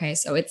go. Okay.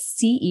 So it's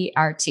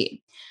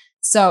CERT.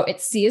 So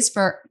C is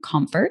for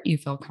comfort. You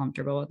feel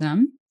comfortable with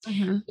them.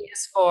 E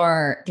is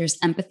for, there's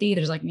empathy.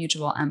 There's like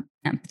mutual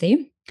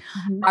empathy.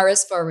 R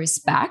is for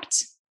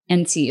respect.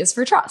 And T is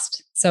for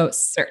trust. So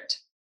CERT.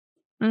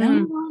 Then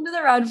we'll go into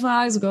the red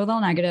flags, we'll go with all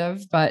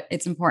negative, but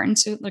it's important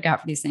to look out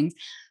for these things.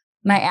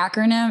 My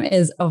acronym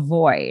is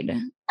AVOID.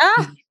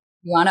 You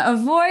want to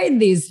avoid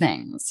these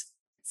things.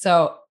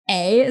 So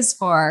A is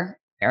for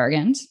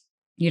arrogant.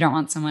 You don't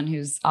want someone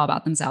who's all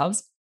about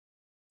themselves.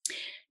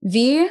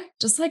 V,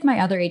 just like my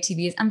other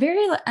ATVs, I'm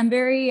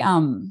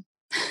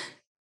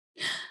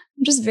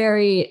just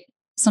very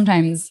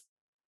sometimes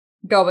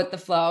go with the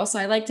flow. So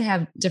I like to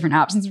have different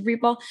options for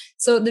people.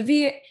 So the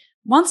V,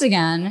 once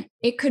again,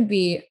 it could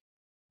be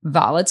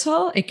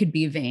volatile. It could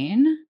be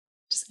vain.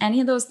 Just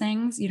any of those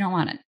things, you don't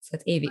want it. So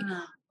it's AV.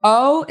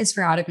 O is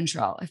for out of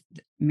control. If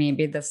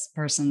maybe this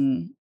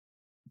person,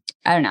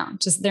 I don't know,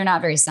 just they're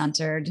not very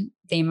centered.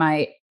 They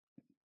might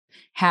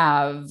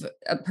have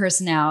a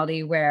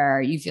personality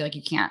where you feel like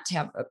you can't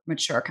have a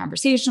mature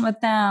conversation with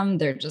them.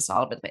 They're just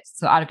all over the place.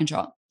 So out of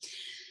control.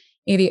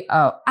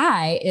 AVO.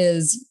 I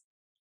is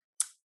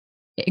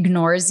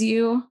ignores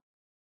you,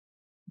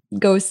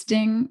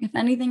 ghosting. If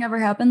anything ever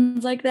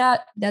happens like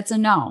that, that's a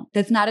no.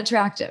 That's not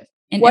attractive.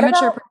 An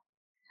immature.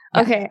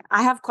 Okay,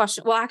 I have a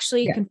question. Well,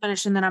 actually, you can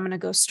finish and then I'm going to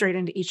go straight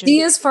into each of D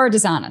these. is for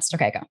dishonest.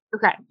 Okay, go.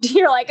 Okay.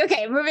 You're like,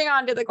 okay, moving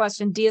on to the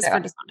question. D is for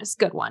dishonest.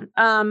 Good one.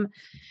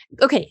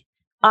 Okay.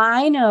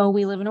 I know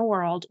we live in a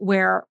world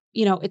where,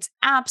 it's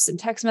apps and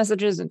text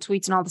messages and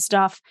tweets and all the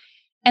stuff.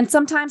 And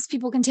sometimes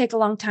people can take a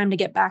long time to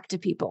get back to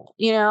people,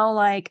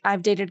 like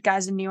I've dated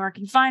guys in New York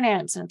in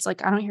finance, and it's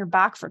like, I don't hear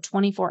back for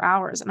 24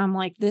 hours. And I'm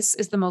like, this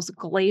is the most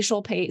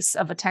glacial pace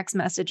of a text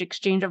message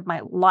exchange of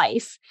my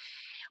life.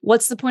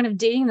 What's the point of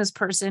dating this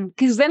person?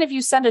 Because then if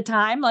you send a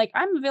time, like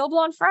I'm available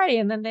on Friday,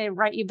 and then they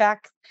write you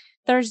back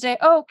Thursday,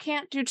 oh,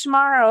 can't do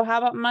tomorrow. How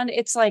about Monday?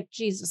 It's like,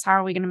 Jesus, how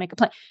are we going to make a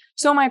plan?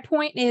 So my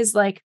point is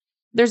like,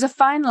 there's a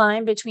fine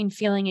line between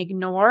feeling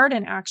ignored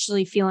and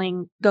actually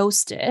feeling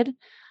ghosted.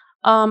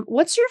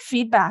 What's your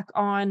feedback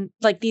on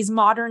like these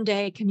modern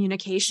day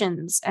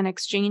communications and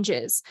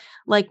exchanges?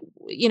 Like,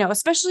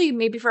 especially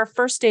maybe for a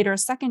first date or a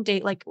second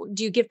date, like,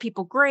 do you give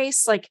people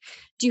grace? Like,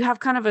 do you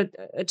have kind of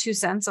a 2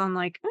 cents on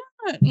like,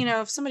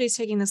 if somebody's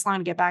taking this long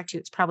to get back to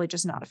you, it's probably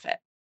just not a fit.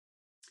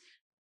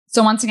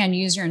 So once again,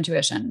 use your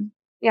intuition.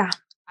 Yeah.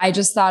 I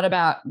just thought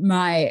about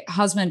my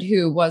husband,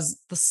 who was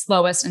the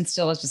slowest and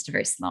still is just a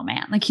very slow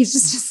man. Like he's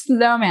just a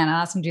slow man.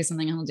 I'll ask him to do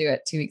something and he'll do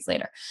it 2 weeks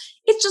later.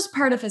 It's just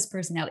part of his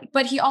personality.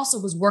 But he also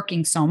was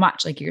working so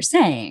much, like you're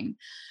saying.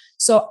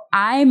 So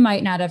I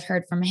might not have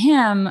heard from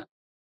him,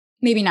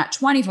 maybe not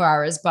 24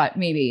 hours, but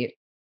maybe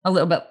a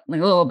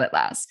little bit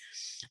less.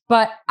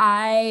 But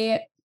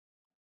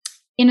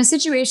in a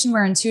situation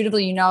where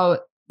intuitively,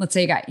 let's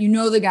say a guy,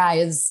 the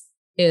guy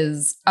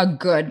is a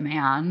good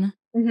man.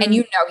 Mm-hmm. And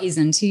he's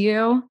into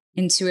you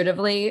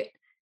intuitively,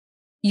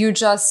 you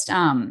just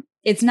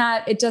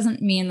it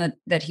doesn't mean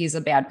that he's a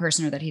bad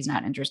person or that he's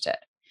not interested.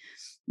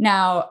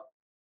 Now,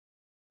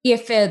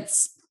 if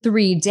it's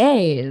 3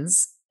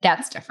 days,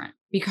 that's different,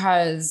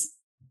 because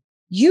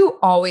you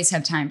always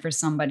have time for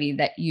somebody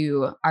that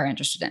you are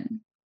interested in.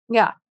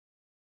 Yeah.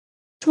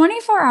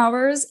 24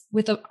 hours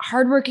with a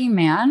hardworking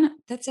man,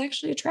 that's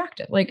actually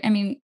attractive. Like, I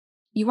mean,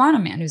 you want a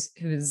man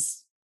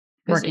who's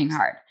working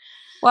hard.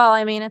 Well,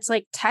 I mean, it's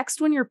like text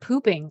when you're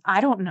pooping.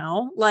 I don't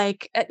know.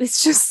 Like,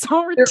 it's just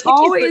so ridiculous. There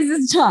always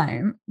is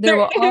time. There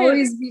will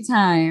always be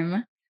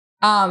time.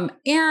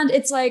 And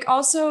it's like,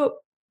 also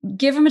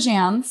give him a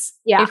chance.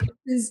 Yeah. If this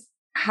is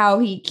how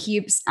he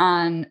keeps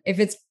on, if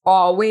it's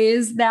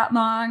always that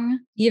long,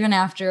 even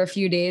after a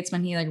few dates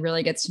when he like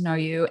really gets to know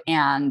you,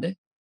 and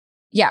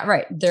yeah,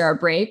 right. There are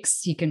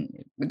breaks.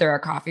 There are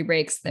coffee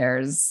breaks. There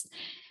is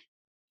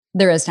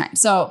time.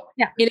 So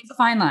yeah, it is a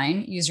fine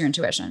line. Use your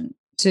intuition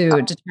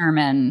to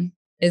determine,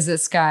 is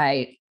this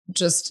guy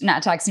just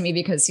not texting me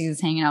because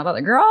he's hanging out with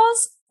other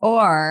girls,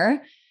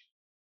 or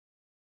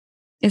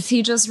is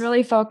he just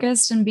really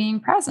focused and being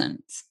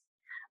present?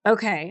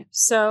 Okay.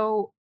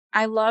 So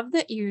I love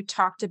that you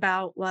talked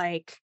about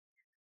like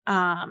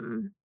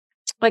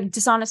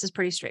dishonest is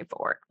pretty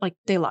straightforward. Like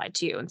they lied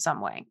to you in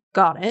some way.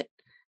 Got it.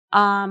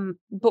 But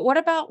what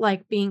about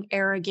like being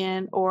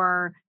arrogant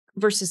or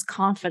versus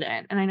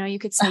confident? And I know you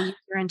could say use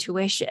your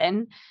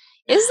intuition.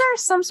 Is there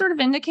some sort of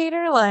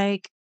indicator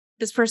like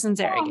this person's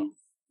arrogant?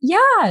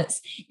 Yes.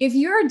 If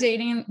you're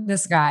dating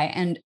this guy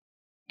and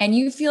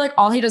you feel like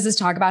all he does is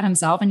talk about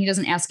himself and he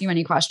doesn't ask you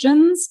any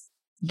questions,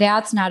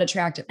 that's not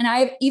attractive.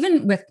 And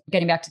even with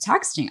getting back to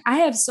texting, I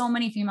have so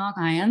many female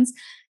clients,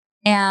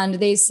 and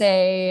they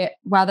say,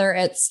 whether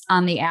it's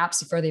on the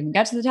apps before they even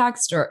get to the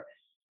text, or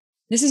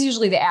this is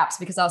usually the apps,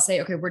 because I'll say,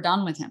 okay, we're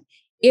done with him.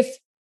 If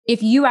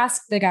you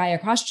ask the guy a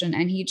question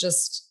and he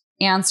just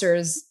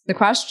answers the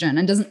question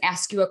and doesn't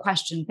ask you a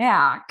question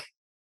back,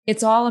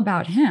 it's all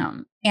about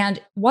him.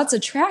 And what's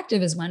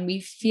attractive is when we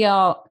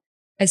feel,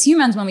 as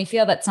humans, when we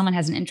feel that someone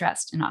has an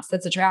interest in us,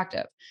 that's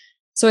attractive.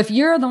 So if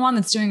you're the one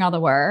that's doing all the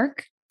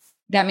work,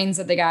 that means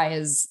that the guy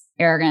is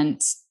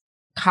arrogant,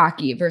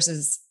 cocky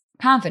versus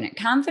confident.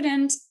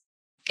 Confident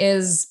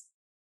is,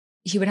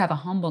 he would have a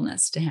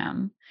humbleness to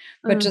him,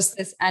 but just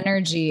this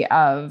energy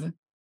of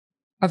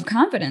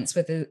confidence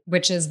with it,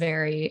 which is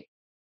very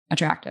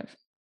attractive.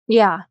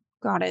 Yeah.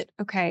 Got it.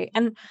 Okay.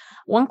 And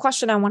one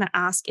question I want to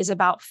ask is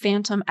about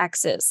phantom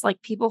exes.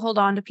 Like people hold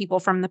on to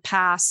people from the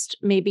past.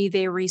 Maybe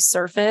they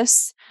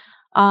resurface.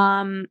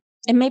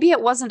 And maybe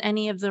it wasn't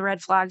any of the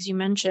red flags you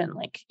mentioned.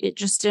 Like it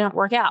just didn't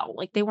work out.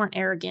 Like they weren't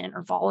arrogant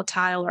or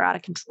volatile or out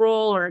of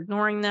control or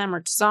ignoring them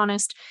or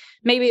dishonest.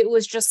 Maybe it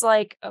was just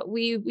like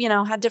we,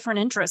 had different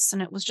interests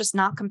and it was just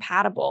not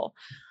compatible.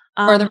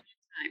 Or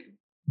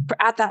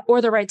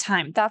the right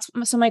time.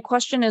 So my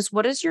question is,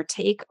 what is your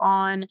take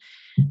on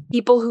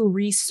people who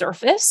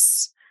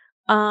resurface?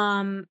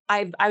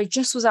 I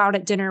just was out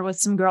at dinner with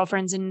some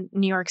girlfriends in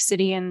New York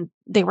City, and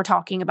they were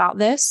talking about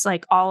this.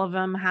 Like all of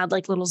them had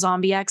like little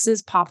zombie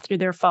exes pop through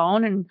their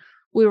phone, and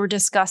we were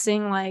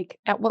discussing like,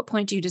 at what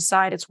point do you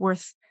decide it's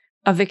worth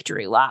a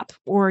victory lap,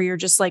 or you're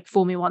just like,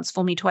 fool me once,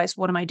 fool me twice.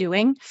 What am I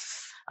doing?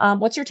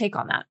 What's your take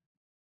on that?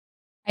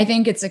 I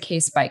think it's a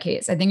case by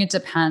case. I think it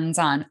depends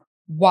on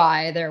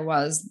why there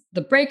was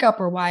the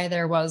breakup, or why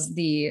there was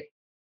the,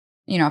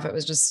 if it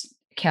was just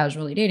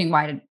casually dating,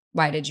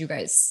 why did you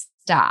guys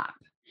stop?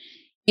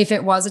 If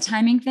it was a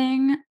timing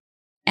thing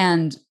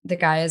and the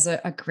guy is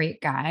a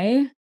great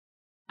guy,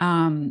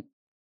 then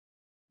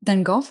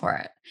go for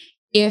it.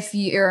 If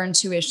your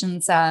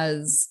intuition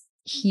says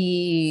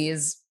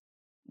he's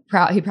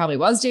he probably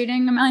was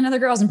dating a million other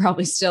girls and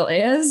probably still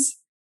is.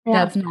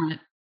 Yeah. That's not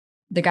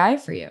the guy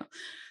for you.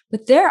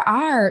 But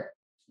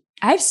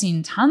I've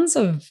seen tons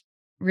of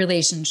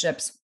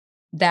relationships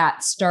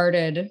that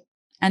started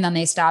and then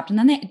they stopped, and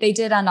then they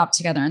did end up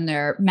together and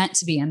they're meant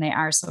to be, and they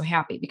are so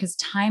happy because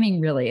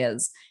timing really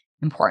is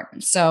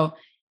important. So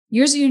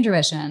use your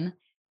intuition.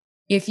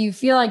 If you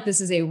feel like this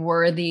is a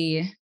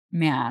worthy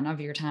of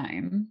your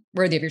time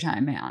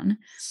man,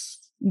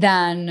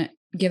 then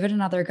give it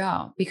another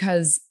go,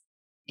 because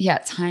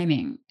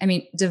timing,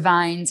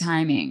 divine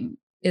timing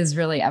is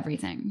really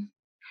everything.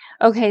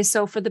 Okay.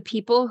 So for the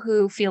people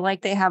who feel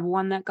like they have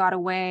one that got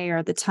away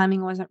or the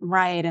timing wasn't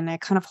right and they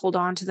kind of hold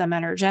on to them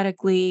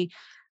energetically,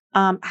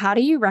 how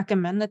do you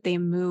recommend that they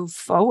move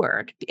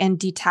forward and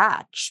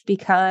detach?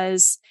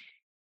 Because,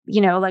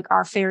 like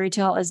our fairy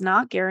tale is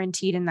not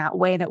guaranteed in that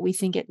way that we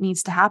think it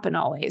needs to happen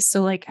always.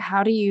 So like,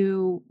 how do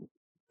you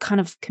kind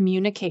of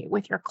communicate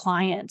with your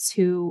clients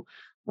who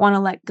want to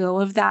let go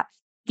of that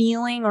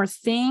feeling or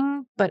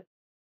thing,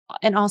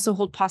 and also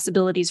hold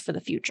possibilities for the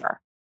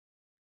future?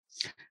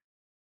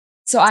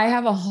 So I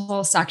have a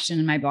whole section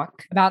in my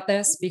book about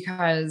this,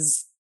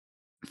 because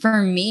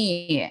for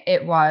me,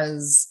 it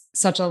was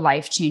such a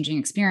life-changing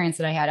experience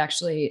that I had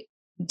actually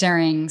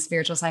during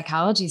spiritual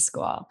psychology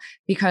school,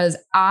 because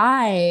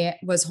I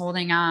was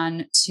holding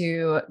on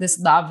to this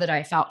love that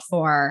I felt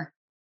for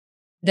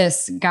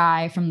this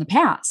guy from the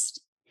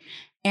past.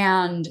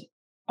 And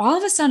all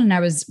of a sudden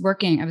I was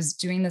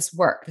doing this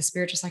work, the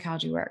spiritual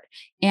psychology work.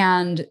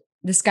 And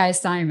this guy,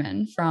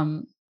 Simon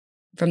from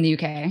the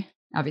UK,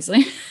 obviously.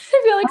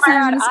 I feel like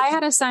I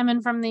had a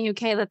Simon from the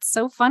UK. That's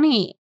so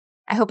funny.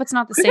 I hope it's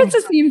not the same. It's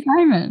the same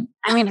Simon.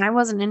 I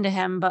wasn't into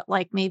him, but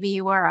like maybe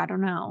you were. I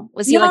don't know.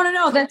 Was he?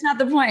 No. That's not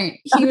the point.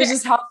 He was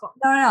just helpful.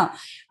 No.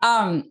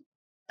 I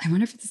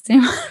wonder if it's the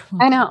same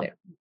one. I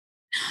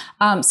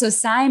know. So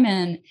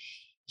Simon,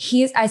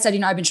 I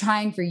said, I've been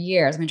trying for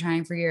years.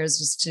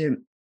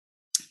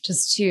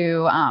 just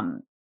to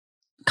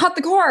cut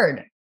the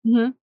cord. Mm-hmm.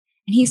 And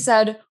he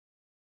said,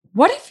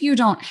 what if you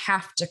don't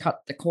have to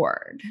cut the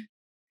cord?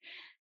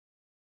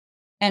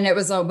 And it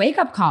was a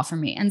wake-up call for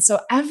me. And so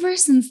ever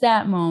since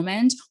that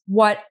moment,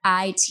 what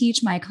I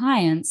teach my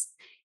clients,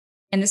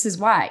 and this is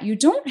why, you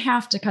don't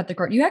have to cut the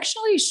cord. You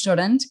actually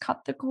shouldn't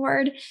cut the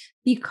cord,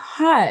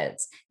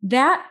 because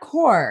that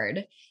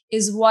cord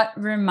is what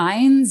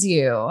reminds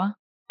you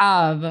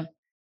of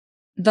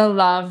the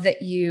love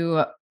that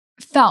you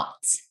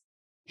felt.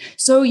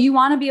 So you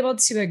want to be able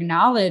to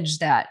acknowledge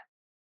that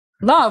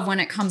love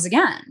when it comes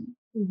again.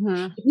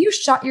 Mm-hmm. If you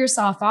shut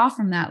yourself off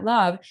from that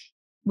love,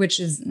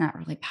 which is not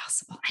really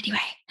possible anyway.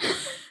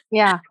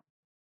 Yeah.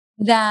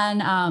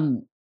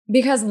 Then,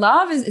 because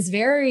love is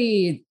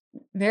very,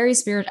 very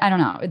spiritual. I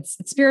don't know. It's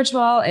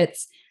spiritual.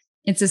 It's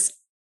this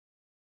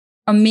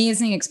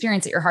amazing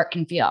experience that your heart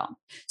can feel.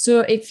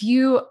 So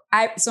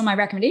so my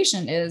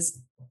recommendation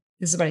is,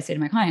 this is what I say to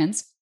my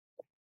clients.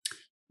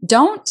 You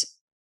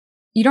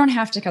don't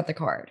have to cut the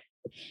cord.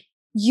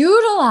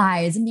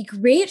 Utilize and be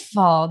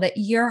grateful that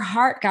your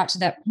heart got to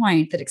that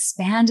point that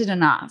expanded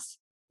enough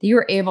that you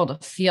were able to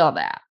feel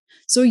that.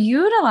 So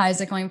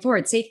utilize it going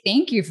forward. Say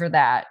thank you for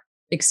that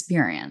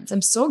experience.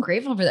 I'm so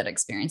grateful for that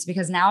experience,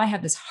 because now I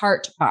have this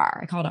heart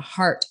bar. I call it a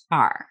heart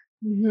bar.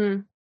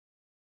 Mm-hmm.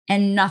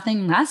 And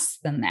nothing less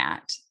than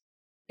that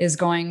is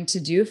going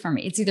to do for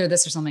me. It's either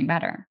this or something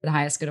better for the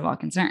highest good of all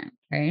concerned,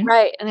 right?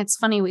 Right. And it's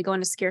funny, we go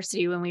into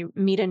scarcity when we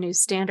meet a new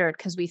standard,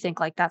 because we think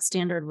like that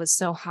standard was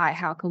so high.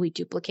 How can we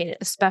duplicate it?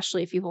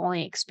 Especially if you've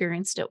only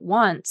experienced it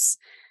once,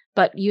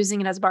 but using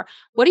it as a bar.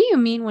 What do you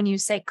mean when you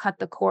say cut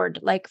the cord?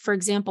 Like, for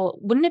example,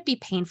 wouldn't it be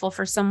painful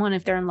for someone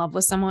if they're in love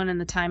with someone and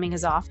the timing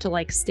is off to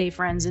like stay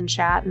friends and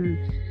chat and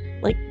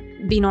like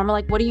be normal?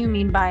 Like, what do you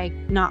mean by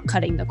not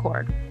cutting the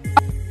cord?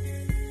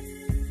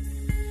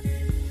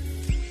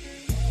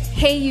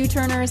 Hey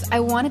U-Turners, I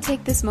want to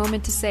take this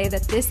moment to say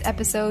that this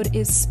episode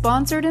is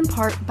sponsored in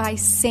part by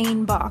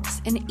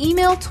SaneBox, an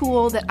email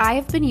tool that I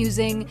have been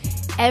using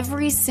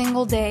every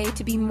single day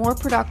to be more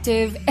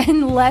productive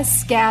and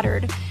less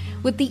scattered.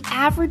 With the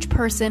average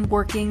person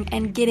working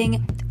and getting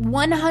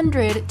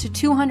 100 to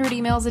 200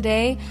 emails a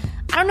day,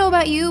 I don't know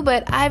about you,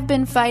 but I've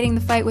been fighting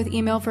the fight with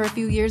email for a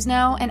few years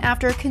now, and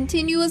after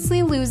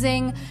continuously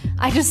losing,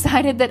 I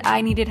decided that I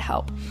needed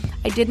help.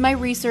 I did my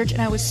research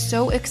and I was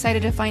so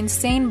excited to find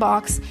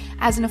SaneBox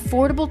as an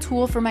affordable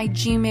tool for my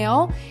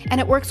Gmail,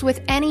 and it works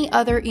with any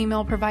other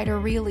email provider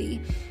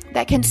really,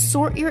 that can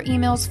sort your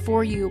emails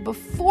for you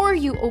before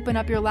you open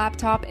up your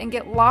laptop and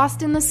get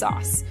lost in the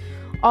sauce.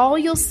 All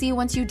you'll see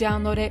once you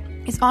download it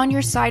is on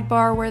your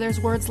sidebar where there's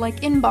words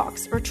like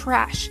inbox or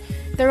trash.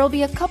 There will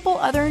be a couple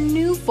other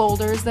new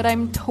folders that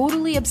I'm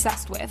totally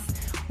obsessed with.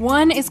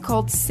 One is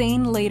called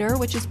Sane Later,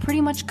 which is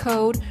pretty much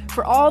code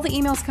for all the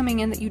emails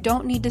coming in that you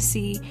don't need to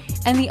see.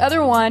 And the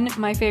other one,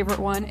 my favorite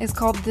one, is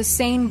called the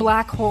Sane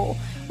Black Hole,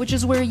 which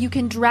is where you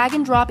can drag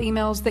and drop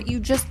emails that you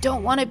just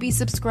don't want to be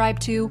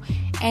subscribed to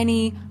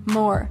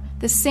anymore.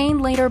 The Sane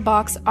Later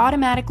box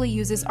automatically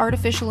uses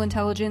artificial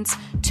intelligence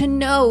to to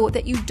know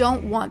that you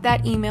don't want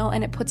that email,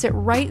 and it puts it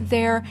right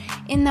there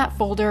in that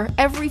folder.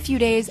 Every few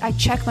days, I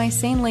check my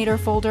Sane Later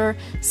folder,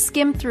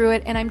 skim through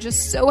it, and I'm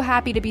just so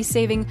happy to be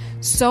saving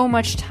so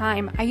much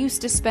time. I used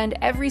to spend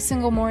every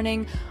single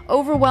morning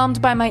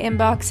overwhelmed by my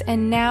inbox,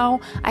 and now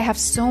I have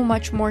so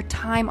much more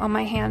time on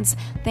my hands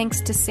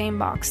thanks to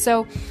SaneBox.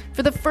 So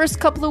for the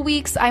first couple of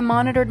weeks, I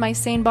monitored my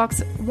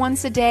SaneBox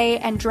once a day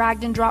and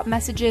dragged and dropped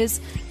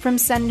messages from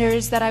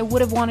senders that I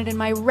would have wanted in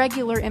my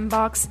regular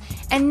inbox.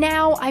 And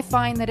now I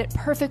find that it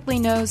perfectly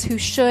knows who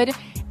should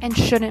and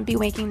shouldn't be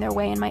making their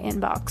way in my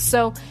inbox.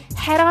 So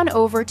head on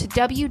over to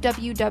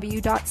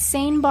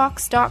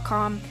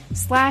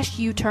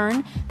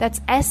www.sanebox.com/uturn. That's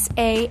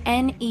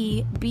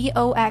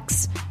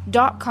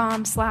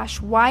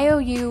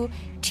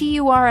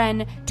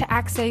SANEBOX.com/YOUTURN to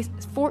access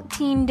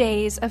 14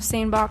 days of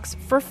SaneBox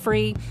for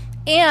free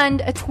and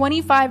a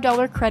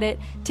 $25 credit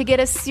to get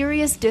a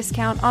serious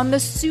discount on the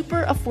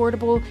super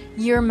affordable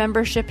year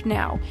membership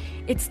now.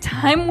 It's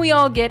time we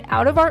all get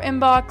out of our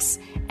inbox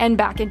and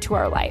back into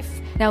our life.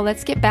 Now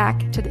let's get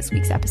back to this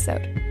week's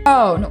episode.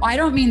 Oh, no, I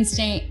don't mean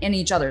stay in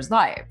each other's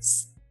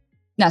lives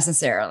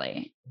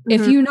necessarily. Mm-hmm.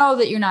 If you know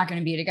that you're not going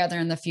to be together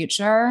in the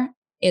future,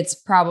 it's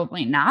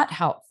probably not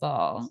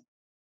helpful.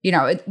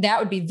 That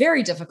would be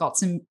very difficult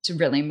to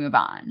really move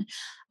on.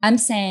 I'm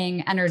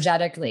saying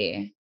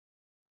energetically,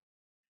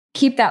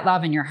 keep that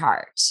love in your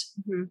heart.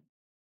 Mm-hmm.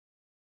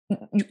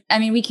 I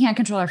mean, we can't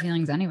control our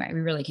feelings anyway. We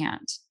really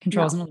can't.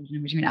 Control is an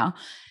illusion, which we know.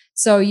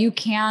 So you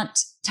can't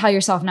tell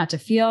yourself not to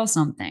feel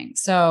something.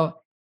 So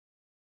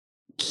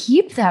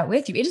keep that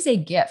with you. It is a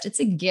gift.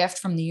 It's a gift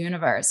from the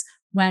universe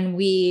when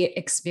we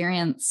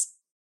experience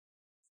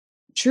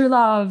true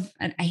love.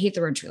 And I hate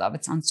the word true love.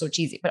 It sounds so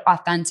cheesy, but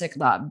authentic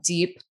love,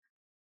 deep,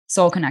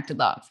 soul-connected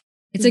love.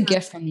 It's a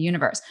gift from the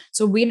universe.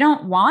 So we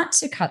don't want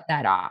to cut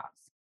that off.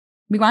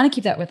 We want to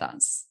keep that with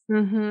us.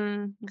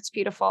 It's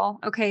beautiful.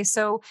 Okay.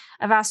 So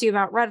I've asked you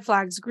about red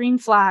flags, green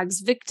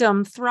flags,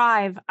 victim,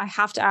 thrive. I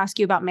have to ask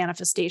you about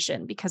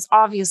manifestation because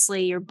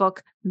obviously your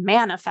book,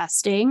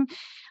 Manifesting.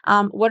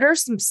 What are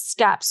some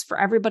steps for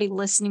everybody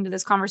listening to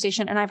this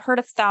conversation? And I've heard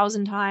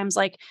 1,000 times,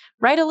 like,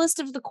 write a list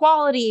of the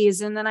qualities,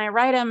 and then I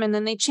write them and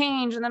then they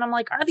change. And then I'm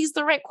like, are these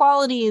the right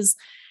qualities?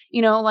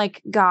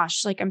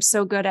 Gosh, I'm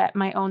so good at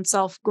my own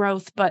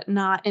self-growth, but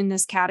not in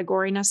this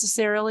category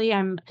necessarily.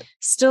 I'm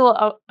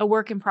still a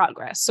work in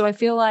progress. So I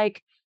feel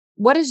like,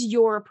 what is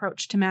your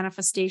approach to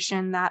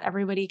manifestation that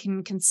everybody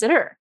can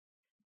consider?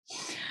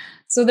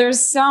 So there's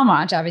so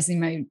much. Obviously,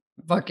 my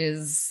book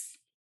is,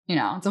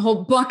 it's a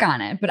whole book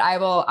on it, but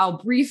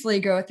I'll briefly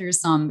go through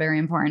some very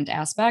important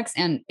aspects.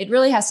 And it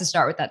really has to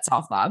start with that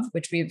self-love,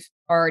 which we've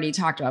already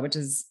talked about, which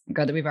is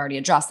good that we've already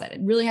addressed that.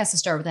 It really has to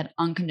start with that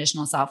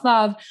unconditional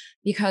self-love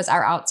because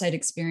our outside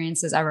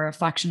experiences are a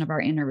reflection of our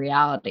inner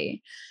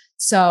reality.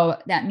 So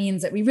that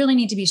means that we really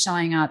need to be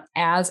showing up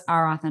as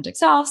our authentic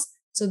selves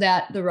so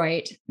that the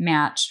right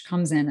match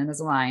comes in and is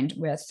aligned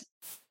with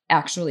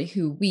actually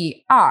who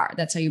we are.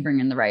 That's how you bring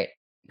in the right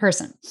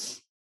person.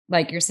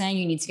 Like you're saying,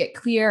 you need to get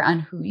clear on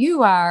who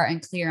you are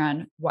and clear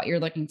on what you're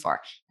looking for.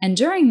 And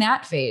during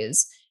that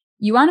phase,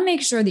 you want to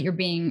make sure that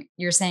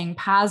you're saying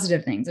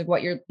positive things, like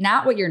what you're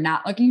not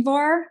looking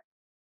for.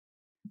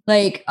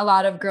 Like a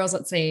lot of girls,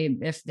 let's say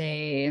if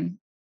they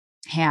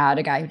had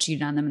a guy who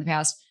cheated on them in the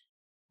past,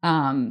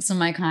 some of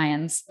my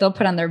clients, they'll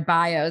put on their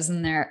bios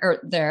and their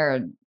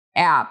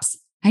apps,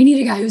 I need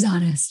a guy who's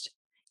honest.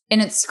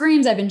 And it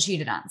screams, I've been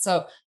cheated on.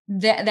 So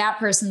that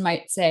person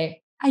might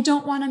say, I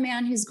don't want a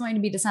man who's going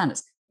to be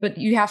dishonest. But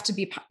you have to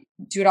do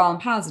it all in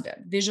positive,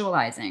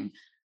 visualizing.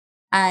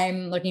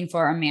 I'm looking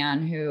for a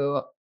man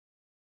who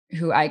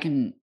I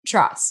can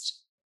trust.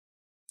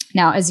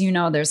 Now, as you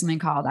know, there's something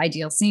called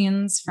Ideal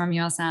Scenes from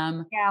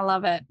USM. Yeah, I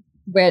love it.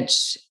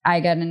 Which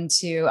I get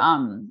into.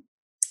 I'm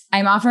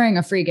offering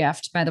a free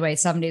gift, by the way,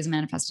 7 days of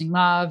manifesting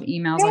love.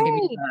 Emails, Yay! I'll give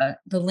you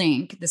the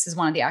link. This is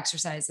one of the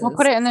exercises. We'll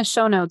put it in the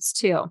show notes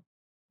too.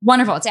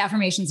 Wonderful. It's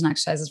affirmations and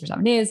exercises for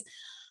 7 days.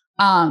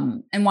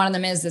 And one of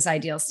them is this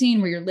ideal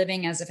scene where you're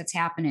living as if it's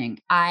happening.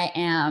 I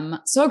am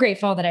so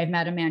grateful that I've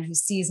met a man who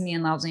sees me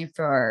and loves me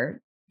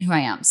for who I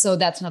am. So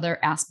that's another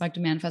aspect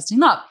of manifesting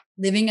love,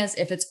 living as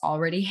if it's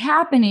already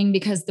happening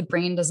because the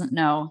brain doesn't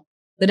know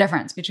the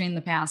difference between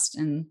the past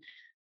and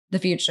the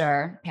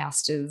future.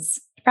 Past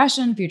is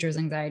depression, future is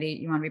anxiety.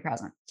 You want to be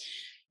present.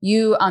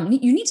 You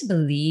need to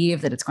believe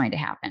that it's going to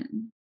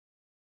happen.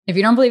 If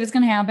you don't believe it's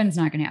going to happen, it's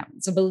not going to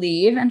happen. So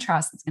believe and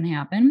trust it's going to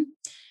happen.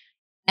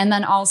 And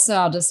then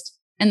also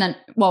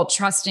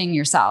trusting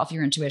yourself,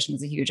 your intuition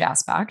is a huge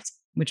aspect,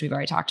 which we've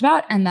already talked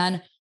about. And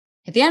then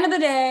at the end of the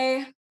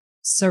day,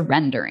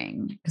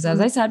 surrendering. Because as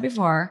I said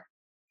before,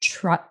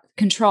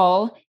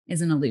 control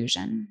is an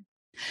illusion.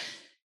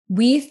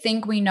 We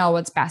think we know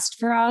what's best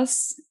for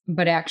us,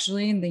 but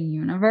actually the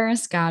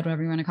universe, God,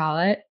 whatever you want to call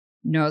it,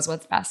 knows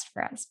what's best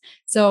for us.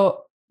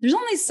 So there's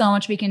only so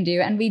much we can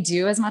do, and we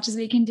do as much as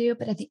we can do.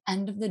 But at the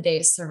end of the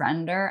day,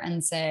 surrender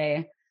and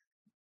say,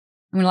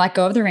 I'm going to let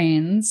go of the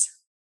reins.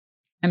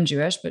 I'm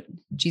Jewish, but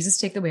Jesus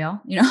Take the Wheel.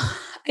 You know,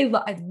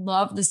 I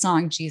love the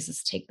song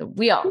Jesus Take the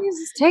Wheel.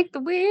 Jesus Take the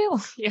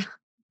Wheel. Yeah.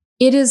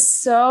 It is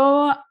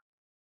so,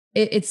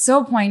 it's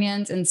so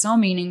poignant and so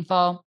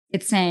meaningful.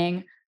 It's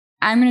saying,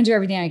 I'm going to do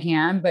everything I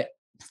can, but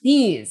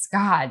please,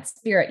 God,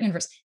 Spirit,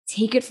 Universe,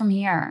 take it from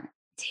here.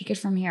 Take it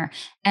from here.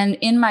 And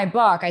in my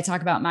book, I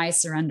talk about my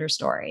surrender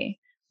story.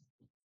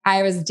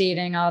 I was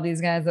dating all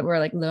these guys that were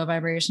like low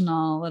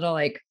vibrational, little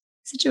like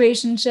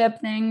situationship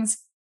things.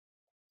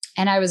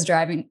 And I was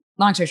driving,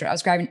 long story short, I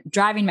was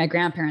driving my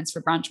grandparents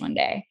for brunch one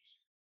day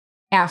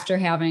after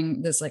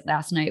having this like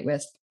last night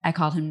with, I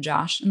called him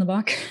Josh in the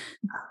book,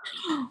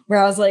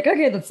 where I was like,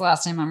 okay, that's the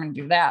last time I'm going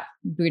to do that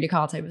booty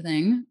call type of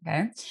thing.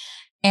 Okay.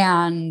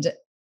 And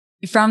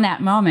from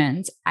that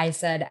moment, I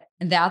said,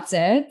 that's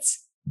it.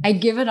 I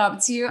give it up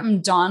to you.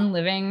 I'm done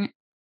living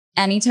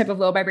any type of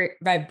low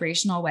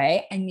vibrational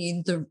way. I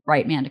need the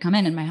right man to come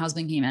in. And my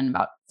husband came in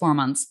about 4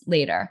 months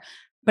later,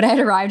 but I had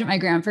arrived at my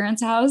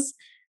grandparents' house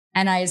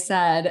and I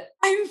said,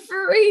 I'm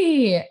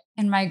free.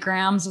 And my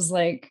grams was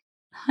like,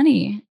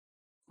 honey,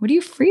 what are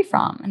you free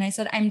from? And I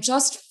said, I'm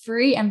just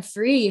free. I'm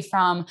free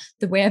from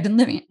the way I've been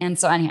living. And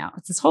so anyhow,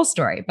 it's this whole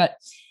story, but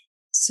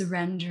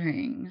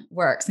surrendering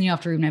works. And you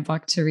have to read my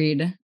book to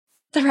read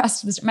the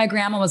rest of this. My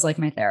grandma was like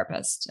my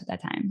therapist at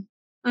that time.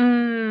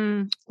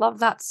 Love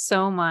that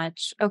so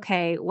much.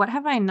 Okay. What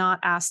have I not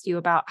asked you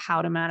about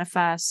how to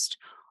manifest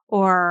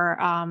or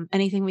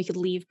anything we could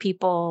leave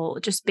people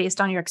just based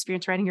on your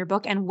experience writing your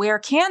book? And where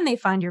can they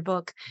find your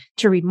book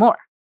to read more?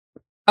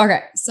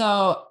 Okay.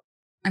 So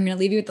I'm going to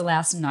leave you with the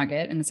last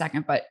nugget in a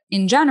second, but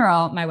in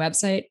general, my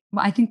website,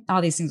 well, I think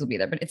all these things will be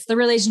there, but it's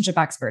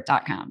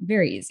therelationshipexpert.com.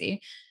 Very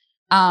easy.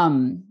 My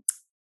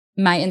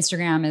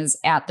Instagram is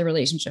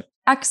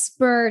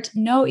 @therelationshipexpert.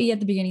 No E at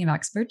the beginning of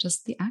expert,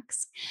 just the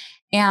X.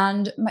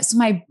 And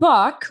my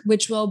book,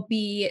 which will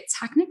be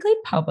technically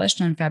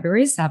published on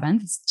February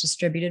 7th, it's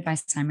distributed by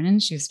Simon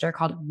 & Schuster,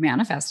 called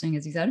Manifesting,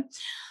 as you said.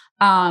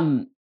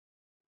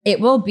 It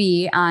will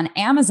be on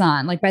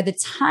Amazon. Like by the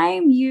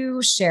time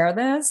you share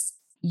this,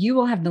 you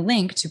will have the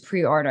link to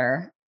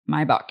pre-order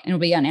my book. And it'll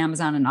be on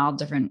Amazon and all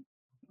different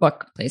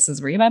book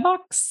places where you buy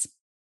books.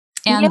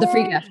 And the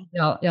free gift,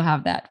 you'll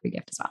have that free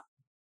gift as well.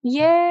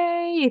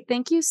 Yay.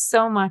 Thank you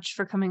so much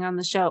for coming on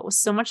the show. It was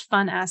so much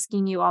fun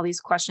asking you all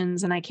these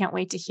questions, and I can't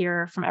wait to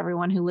hear from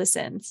everyone who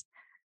listens.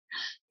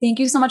 Thank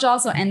you so much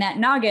also. And that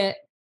nugget,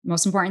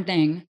 most important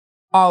thing,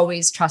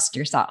 always trust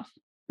yourself.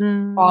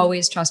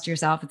 Always trust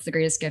yourself. It's the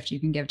greatest gift you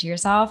can give to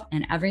yourself,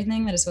 and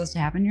everything that is supposed to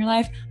happen in your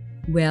life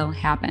will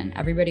happen.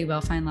 Everybody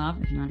will find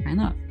love if you want to find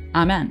love.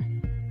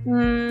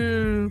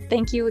 Amen.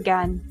 Thank you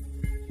again.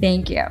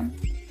 Thank you.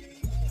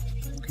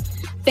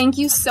 Thank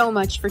you so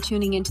much for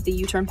tuning into the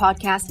U-Turn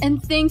podcast.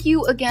 And thank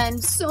you again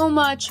so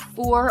much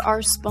for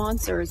our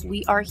sponsors.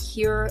 We are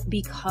here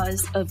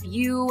because of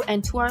you.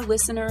 And to our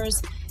listeners,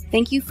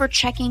 thank you for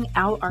checking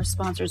out our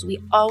sponsors. We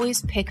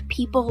always pick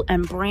people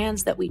and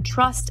brands that we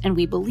trust and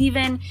we believe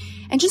in.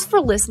 And just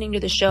for listening to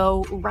the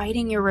show,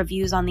 writing your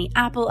reviews on the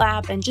Apple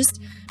app, and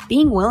just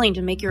being willing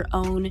to make your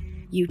own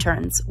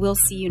U-turns. We'll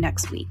see you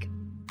next week.